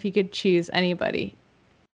on if you could choose anybody?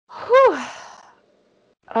 Whew.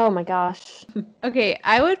 Oh my gosh. Okay,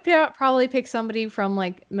 I would probably pick somebody from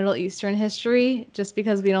like Middle Eastern history, just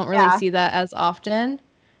because we don't really Yeah. see that as often.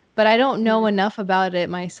 But I don't know Mhm, enough about it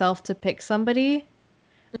myself to pick somebody.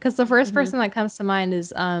 Because the first mhm. person that comes to mind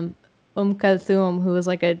is Kulthum, who was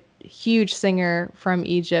like a huge singer from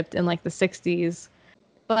Egypt in like the 60s.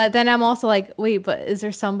 But then I'm also like, wait, but is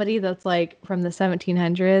there somebody that's like from the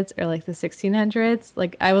 1700s or like the 1600s?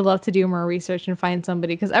 Like, I would love to do more research and find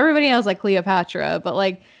somebody, because everybody knows like Cleopatra, but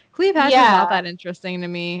like Cleopatra's not Yeah. that interesting to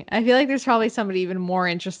me. I feel like there's probably somebody even more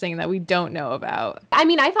interesting that we don't know about. I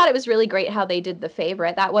mean, I thought it was really great how they did The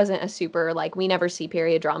Favorite. That wasn't a super like we never see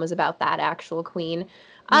period dramas about that actual queen.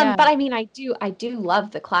 But Yeah. I mean, I do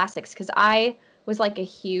love the classics because I was like a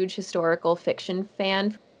huge historical fiction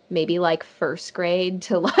fan, maybe like first grade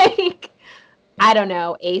to like I don't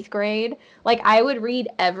know, eighth grade. Like, I would read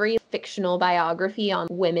every fictional biography on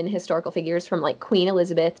women historical figures from like Queen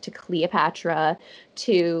Elizabeth to Cleopatra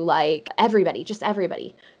to like everybody, just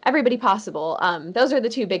everybody, everybody possible. Those are the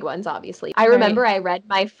two big ones, obviously. I Right. remember I read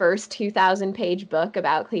my first 2,000-page book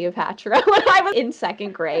about Cleopatra when I was in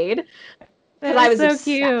second grade That because I is was so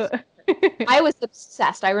cute. obsessed. I was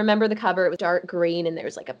obsessed. I remember the cover, it was dark green and there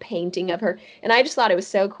was like a painting of her. And I just thought it was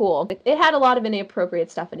so cool. It had a lot of inappropriate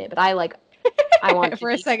stuff in it, but I wanted to For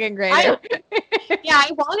a be second I grader. yeah,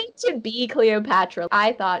 I wanted to be Cleopatra.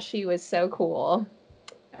 I thought she was so cool.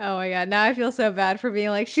 Oh my God. Now I feel so bad for being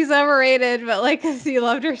like, she's overrated, but like, 'cause you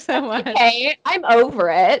loved her so That's much. okay. I'm over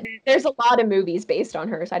it. There's a lot of movies based on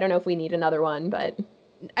her, so I don't know if we need another one, but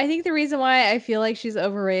I think the reason why I feel like she's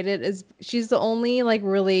overrated is she's the only like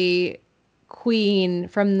really queen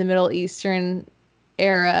from the Middle Eastern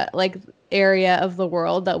era, like area of the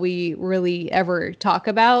world that we really ever talk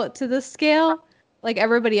about to this scale. Like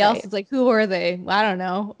everybody else right. is like, who are they? I don't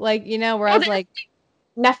know. Like, Well, whereas there's like,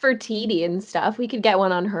 Nefertiti and stuff. We could get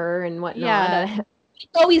one on her and whatnot. yeah,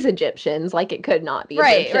 It's always Egyptians. Like it could not be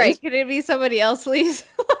right, Egyptians. right. Could it be somebody else, please?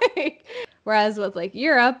 Like, whereas with like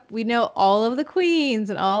Europe, we know all of the queens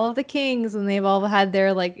and all of the kings, and they've all had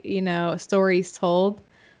their like, stories told.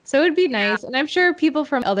 So it would be nice. And I'm sure people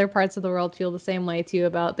from other parts of the world feel the same way too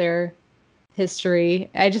about their history.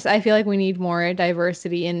 I feel like we need more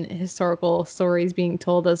diversity in historical stories being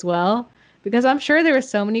told as well. Because I'm sure there were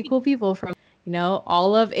so many cool people from,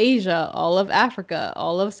 all of Asia, all of Africa,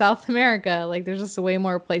 all of South America. Like there's just way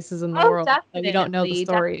more places in the Oh, world that we don't know the definitely.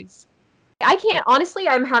 stories. I can't, honestly,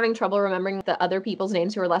 I'm having trouble remembering the other people's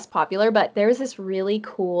names who are less popular, but there was this really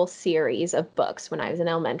cool series of books when I was in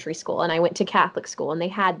elementary school and I went to Catholic school and they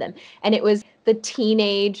had them. And it was the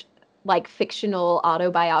teenage, like fictional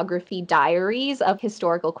autobiography diaries of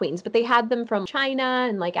historical queens, but they had them from China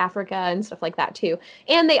and like Africa and stuff like that too.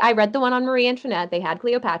 And I read the one on Marie Antoinette, they had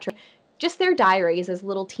Cleopatra, just their diaries as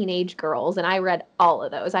little teenage girls. And I read all of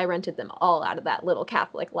those. I rented them all out of that little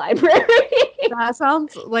Catholic library. That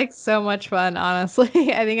sounds like so much fun, honestly.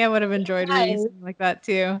 I think I would have enjoyed reading Yes. something like that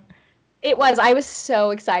too. It was. I was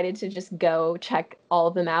so excited to just go check all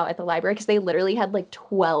of them out at the library because they literally had like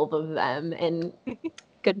 12 of them and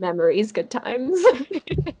good memories, good times.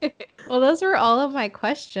 Well, those were all of my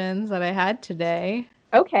questions that I had today.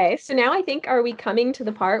 Okay, so now I think are we coming to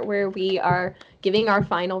the part where we are giving our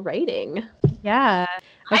final rating? Yeah.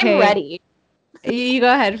 I'm Okay. ready. You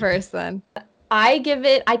go ahead first then. I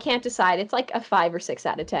can't decide. It's like a 5 or 6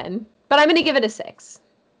 out of 10, but I'm going to give it a 6.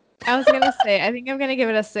 I was gonna say, I think I'm gonna give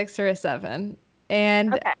it a 6 or a 7.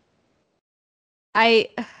 And Okay. I,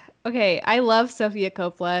 okay, I love Sofia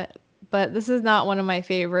Coppola, but this is not one of my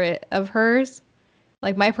favorite of hers.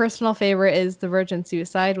 Like my personal favorite is The Virgin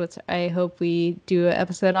Suicide, which I hope we do an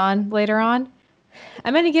episode on later on.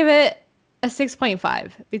 I'm gonna give it a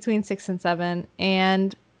 6.5, between 6 and 7,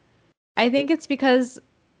 and I think it's because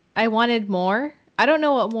I wanted more. I don't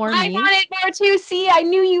know what more I means. wanted more too. See, I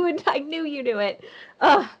knew you would. I knew you knew it.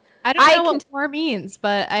 Ugh. I don't I know can what more means,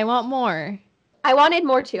 but I want more. I wanted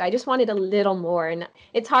more too. I just wanted a little more. And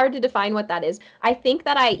it's hard to define what that is. I think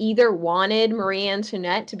that I either wanted Marie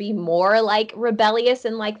Antoinette to be more like rebellious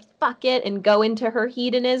and like fuck it and go into her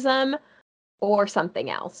hedonism or something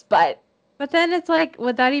else. But But then it's like,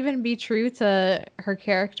 would that even be true to her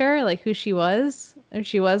character, like who she was? If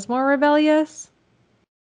she was more rebellious?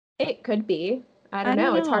 it could be. I I don't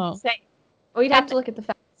don't know. It's hard to know. say. We'd have And to look at the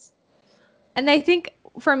facts. and I think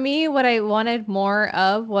for me, what I wanted more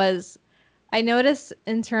of was I noticed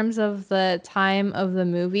in terms of the time of the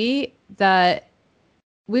movie that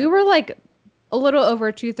we were like a little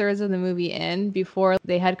over 2/3 of the movie in before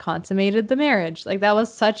they had consummated the marriage. Like that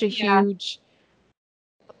was such a Yeah. huge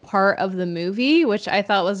part of the movie, which I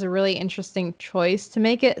thought was a really interesting choice to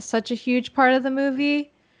make it such a huge part of the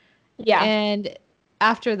movie. Yeah. And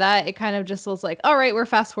after that, it kind of just was like, all right, we're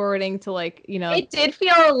fast forwarding to like, It did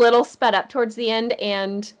feel a little sped up towards the end,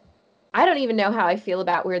 and I don't even know how I feel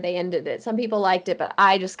about where they ended it. Some people liked it, but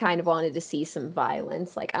I just kind of wanted to see some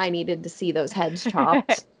violence. Like I needed to see those heads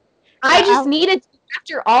chopped. I yeah, just needed,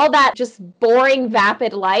 after all that just boring,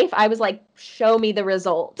 vapid life, I was like, show me the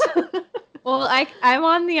result. well, I'm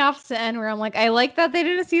on the opposite end where I'm like, I like that they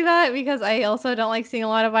didn't see that because I also don't like seeing a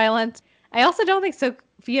lot of violence. I also don't think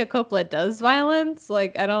Sofia Coppola does violence.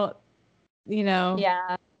 Like I don't, you know,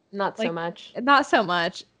 Yeah, not so like much. not so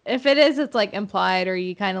much. If it is, it's like implied or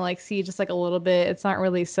you kind of like see just like a little bit. It's not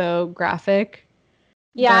really so graphic.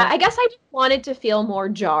 Yeah, But I guess I just wanted to feel more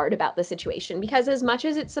jarred about the situation because, as much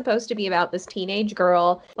as it's supposed to be about this teenage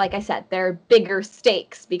girl, like I said, there are bigger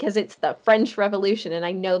stakes because it's the French Revolution. And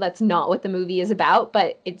I know that's not what the movie is about,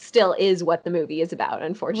 but it still is what the movie is about, right.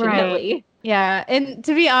 unfortunately. Yeah, and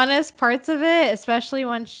to be honest, parts of it, especially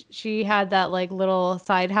when she had that like little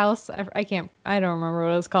side house, I don't remember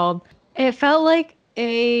what it was called. It felt like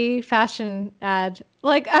a fashion ad.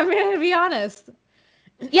 Like, I'm gonna be honest.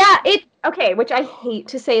 Yeah, okay, which I hate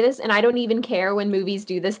to say this, and I don't even care when movies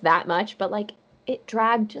do this that much, but like it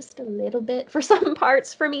dragged just a little bit for some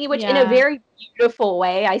parts for me, which in a Yeah, very beautiful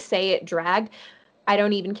way, I say it dragged. I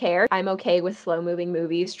don't even care. I'm okay with slow moving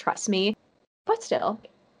movies, trust me. But still,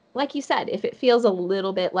 like you said, if it feels a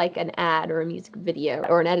little bit like an ad or a music video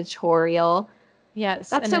or an editorial, yes,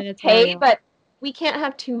 that's an okay, editorial. but we can't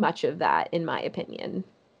have too much of that, in my opinion.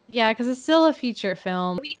 Yeah, because it's still a feature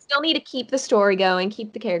film. We still need to keep the story going,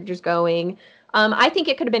 keep the characters going. I think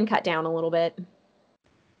it could have been cut down a little bit,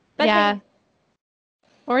 but Yeah, hey,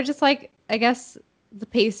 or just like I guess the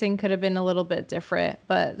pacing could have been a little bit different.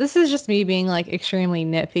 But this is just me being like extremely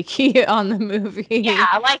nitpicky on the movie.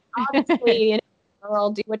 yeah, like honestly,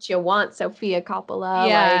 girl, do what you want, Sophia Coppola. Like,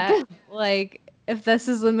 Yeah, like if this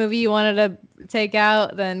is the movie you wanted to take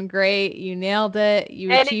out, then great, you nailed it.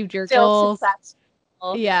 You and it's achieved your still goals. successful.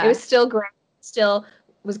 It Yeah, was still great. Still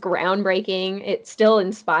was groundbreaking. It still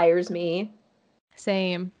inspires me.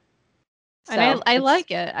 same. And So I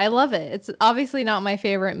like it. I love it. It's obviously not my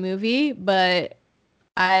favorite movie, but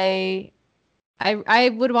I I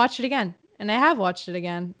would watch it again. And I have watched it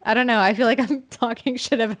again. I don't know. I feel like I'm talking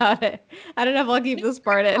shit about it. I don't know if I'll keep this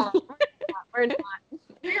part in. we're not.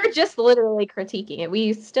 We're just literally critiquing it.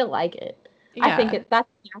 We still like it. I think Yeah. that's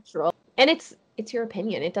natural. And it's your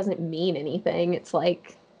opinion. It doesn't mean anything. It's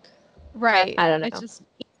like Right. I don't It's know. just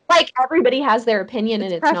Like everybody has their opinion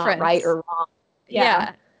and it's it's not right preference. or wrong. Yeah.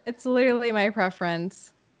 Yeah. It's literally my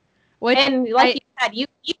preference. Which And like I you said,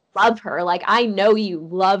 you love her. Like I know you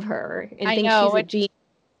love her and I think know, she's a which genius.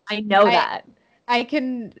 I know I that. I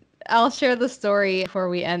can I'll share the story before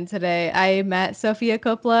we end today. I met Sofia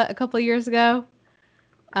Coppola a couple years ago.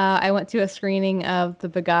 I went to a screening of The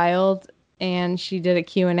Beguiled, and she did a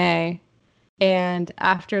Q&A. And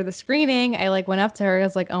after the screening, I like went up to her. I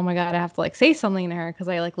was like, "Oh my God, I have to like say something to her because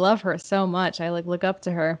I like love her so much. I like look up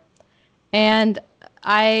to her." And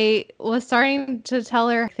I was starting to tell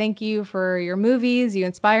her, "Thank you for your movies. You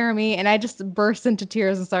inspire me." And I just burst into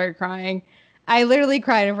tears and started crying. I literally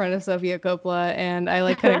cried in front of Sofia Coppola, and I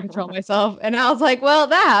like couldn't control myself. And I was like, "Well,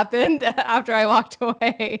 that happened." After I walked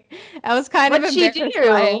away, I was kind of What'd she embarrassed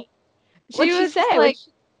by do? it. She What'd she was just say? like,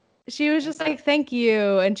 she was just like, "Thank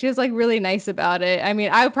you," and she was like really nice about it. I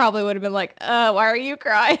mean, I probably would have been like, why are you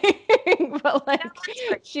crying?" But No, like, that's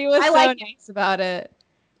great. she was I so like it. nice about it.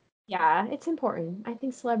 Yeah, it's important. I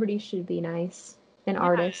think celebrities should be nice and Yeah,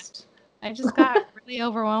 artists. I just got really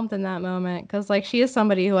overwhelmed in that moment because like she is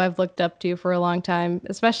somebody who I've looked up to for a long time,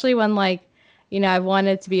 especially when like, I've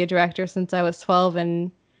wanted to be a director since I was 12,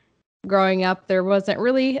 and growing up there wasn't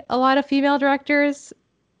really a lot of female directors,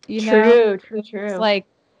 you know. True, true, It's true. like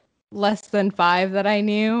less than five that I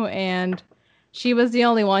knew, and she was the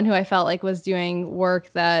only one who I felt like was doing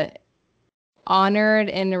work that honored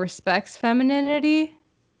and respects femininity.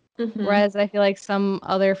 Hmm. Whereas I feel like some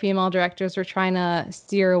other female directors were trying to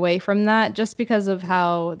steer away from that just because of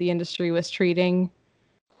how the industry was treating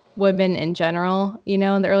women in general, in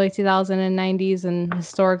the early 2000s and 90s, and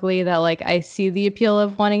historically that like I see the appeal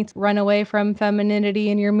of wanting to run away from femininity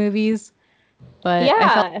in your movies, but I felt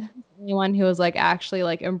Yeah. like the only one who was like actually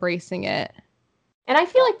like embracing it. And I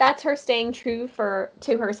feel like that's her staying true for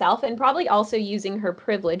to herself and probably also using her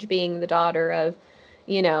privilege being the daughter of,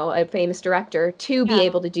 a famous director to be Yeah.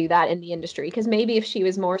 able to do that in the industry. Because maybe if she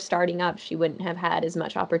was more starting up, she wouldn't have had as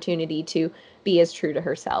much opportunity to be as true to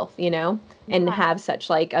herself, and Yeah. have such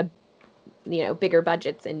like a, bigger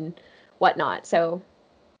budgets and whatnot. So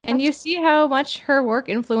And you that's, see how much her work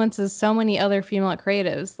influences so many other female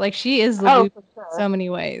creatives. Like she is the oh, loop for in sure. so many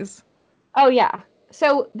ways. Oh, yeah.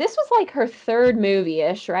 So this was like her third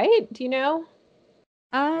movie-ish, right? Do you know?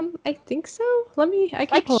 I think so. I can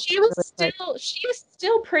Like pull it up really quick. she was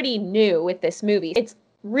still pretty new with this movie. It's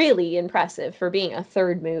really impressive for being a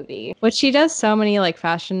third movie. But she does so many like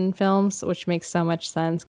fashion films, which makes so much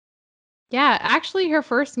sense. Yeah, actually her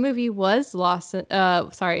first movie was was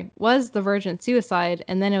The Virgin Suicide,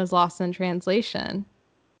 and then it was Lost in Translation.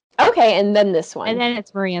 Okay, and then this And one. then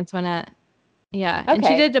it's Marie Antoinette. Yeah, and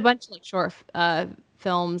she Okay. did a bunch of like short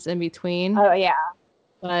films in between. Oh yeah.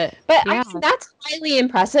 But But I yeah. mean that's highly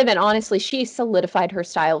impressive and honestly she solidified her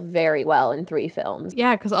style very well in three films.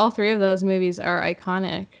 Yeah, because all three of those movies are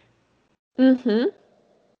iconic. Mhm.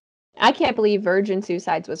 I can't believe Virgin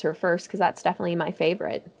Suicides was her first because that's definitely my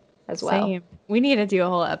favorite as well. Same. We need to do a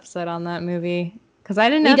whole episode on that movie because I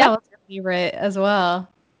didn't We know that definitely was your favorite as well.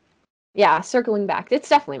 yeah, circling back. It's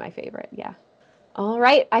definitely my favorite. Yeah. All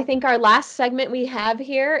right. I think our last segment we have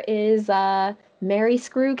here is Mary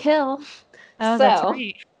Screw Kill. Oh, that's So,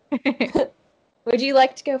 right. would you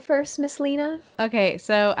like to go first, Miss Lena? Okay,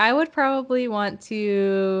 so I would probably want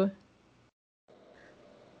to.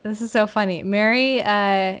 This is so funny. Marry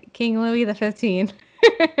King Louis the 15th.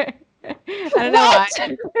 I don't know why.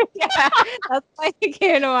 What? Yeah, that's why he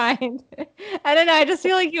came to mind. I don't know. I just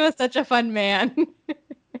feel like he was such a fun man.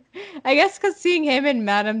 I guess because seeing him in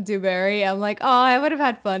Madame Du Barry, I'm like, oh, I would have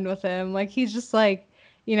had fun with him. Like he's just like,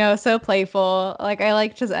 so playful. Like I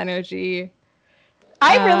liked his energy.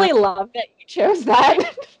 I Uh, really love that you chose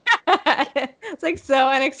that. it's like so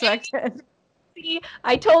unexpected. See,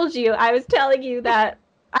 I told you, I was telling you that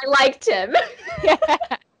I liked him. Yeah.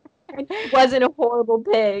 And he wasn't a horrible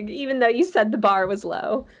pig, even though you said the bar was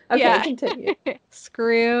low. Okay, Yeah. continue.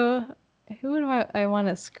 Screw. Who would I want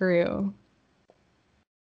to screw?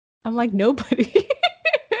 I'm like nobody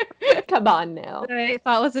Come on now. that I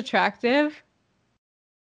thought was attractive.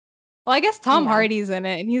 Well, I guess Tom Yeah. Hardy's in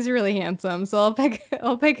it, and he's really handsome, so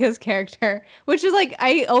I'll pick his character, which is like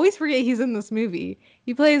I always forget he's in this movie.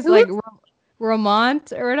 He plays Who like is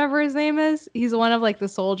Romont or whatever his name is. He's one of like the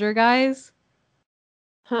soldier guys.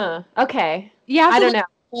 Huh. Okay. You have I to don't look know. at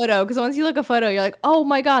a photo because once you look at a photo, you're like, oh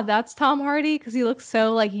my God, that's Tom Hardy because he looks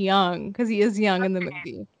so like young because he is young in the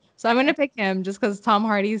movie. So I'm gonna Okay. pick him just because Tom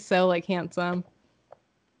Hardy's so like handsome.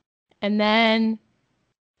 And then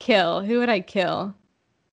kill. Who would I kill?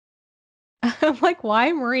 I'm like,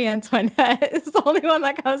 why Marie Antoinette is the only one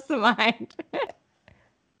that comes to mind.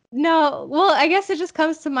 No, well, I guess it just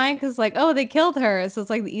comes to mind because like, oh, they killed her, so it's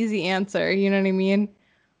like the easy answer. You know what I mean?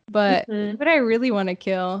 But who Hmm. would I really want to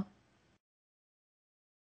kill?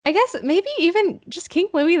 I guess maybe even just King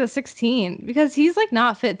Louis the 16 because he's like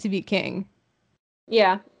not fit to be king.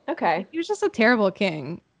 Yeah. Like Okay. he was just a terrible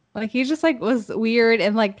king. Like he just like was weird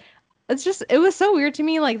and like it was so weird to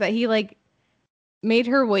me like that he like made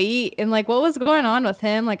her wait and like what was going on with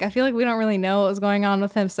him. Like I feel like we don't really know what was going on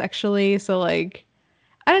with him sexually. So like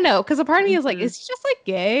I don't know because a part of me is like Hmm. is he just like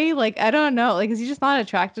gay? Like I don't know. Like is he just not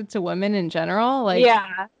attracted to women in general? Like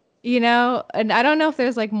Yeah. and I don't know if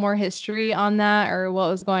there's like more history on that or what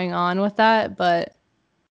was going on with that, but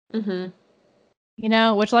Hmm.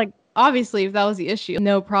 which like obviously if that was the issue,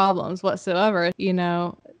 no problems whatsoever,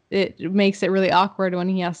 it makes it really awkward when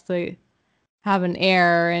he has to have an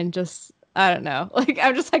heir and just I don't know. Like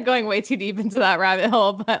I'm just like going way too deep into that rabbit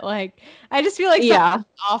hole, but like I just feel like something Yeah.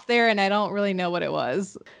 off there and I don't really know what it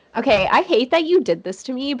was. Okay, I hate that you did this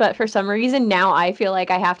to me, but for some reason now I feel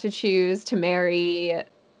like I have to choose to marry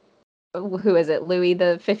who is it, Louis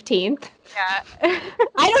the 15th? Yeah.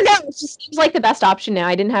 I don't know. It just seems like the best option now.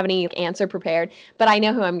 I didn't have any answer prepared, but I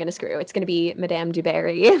know who I'm going to screw. It's going to be Madame du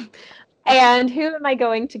Barry. And who am I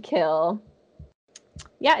going to kill?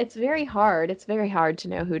 Yeah, it's very hard. It's very hard to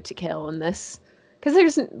know who to kill in this because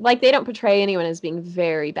there's like they don't portray anyone as being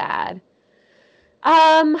very bad.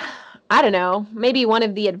 Um, I don't know. Maybe one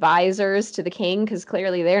of the advisors to the king because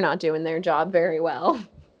clearly they're not doing their job very well.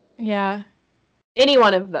 Yeah. Any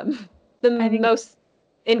one of them. The I think most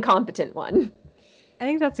incompetent one. I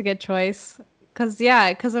think that's a good choice. Cause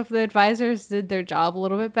if the advisors did their job a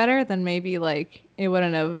little bit better, then maybe like it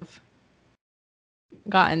wouldn't have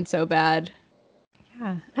gotten so bad.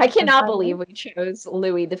 Yeah. I That's cannot how it believe is. we chose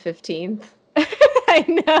Louis the 15th. I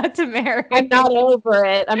know to I'm marry. not over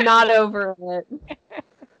it. I'm not over it.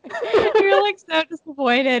 You're like so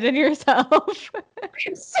disappointed in yourself.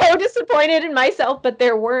 I'm so disappointed in myself, but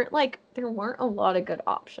there weren't a lot of good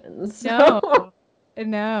options. No, So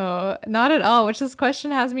no, not at all. Which this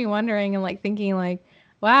question has me wondering and like thinking like,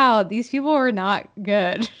 wow, these people were not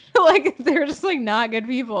good. Like they're just like not good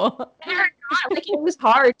people. they're not like it was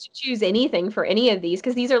hard to choose anything for any of these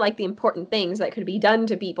because these are like the important things that could be done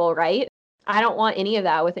to people, right? I don't want any of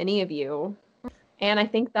that with any of you. And I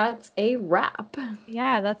think that's a wrap.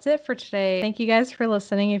 Yeah, that's it for today. Thank you guys for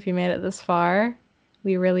listening if you made it this far.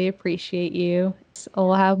 We really appreciate you.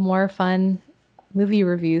 We'll have more fun movie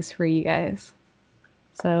reviews for you guys.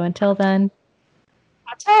 So until then.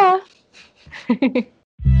 Ta-ta.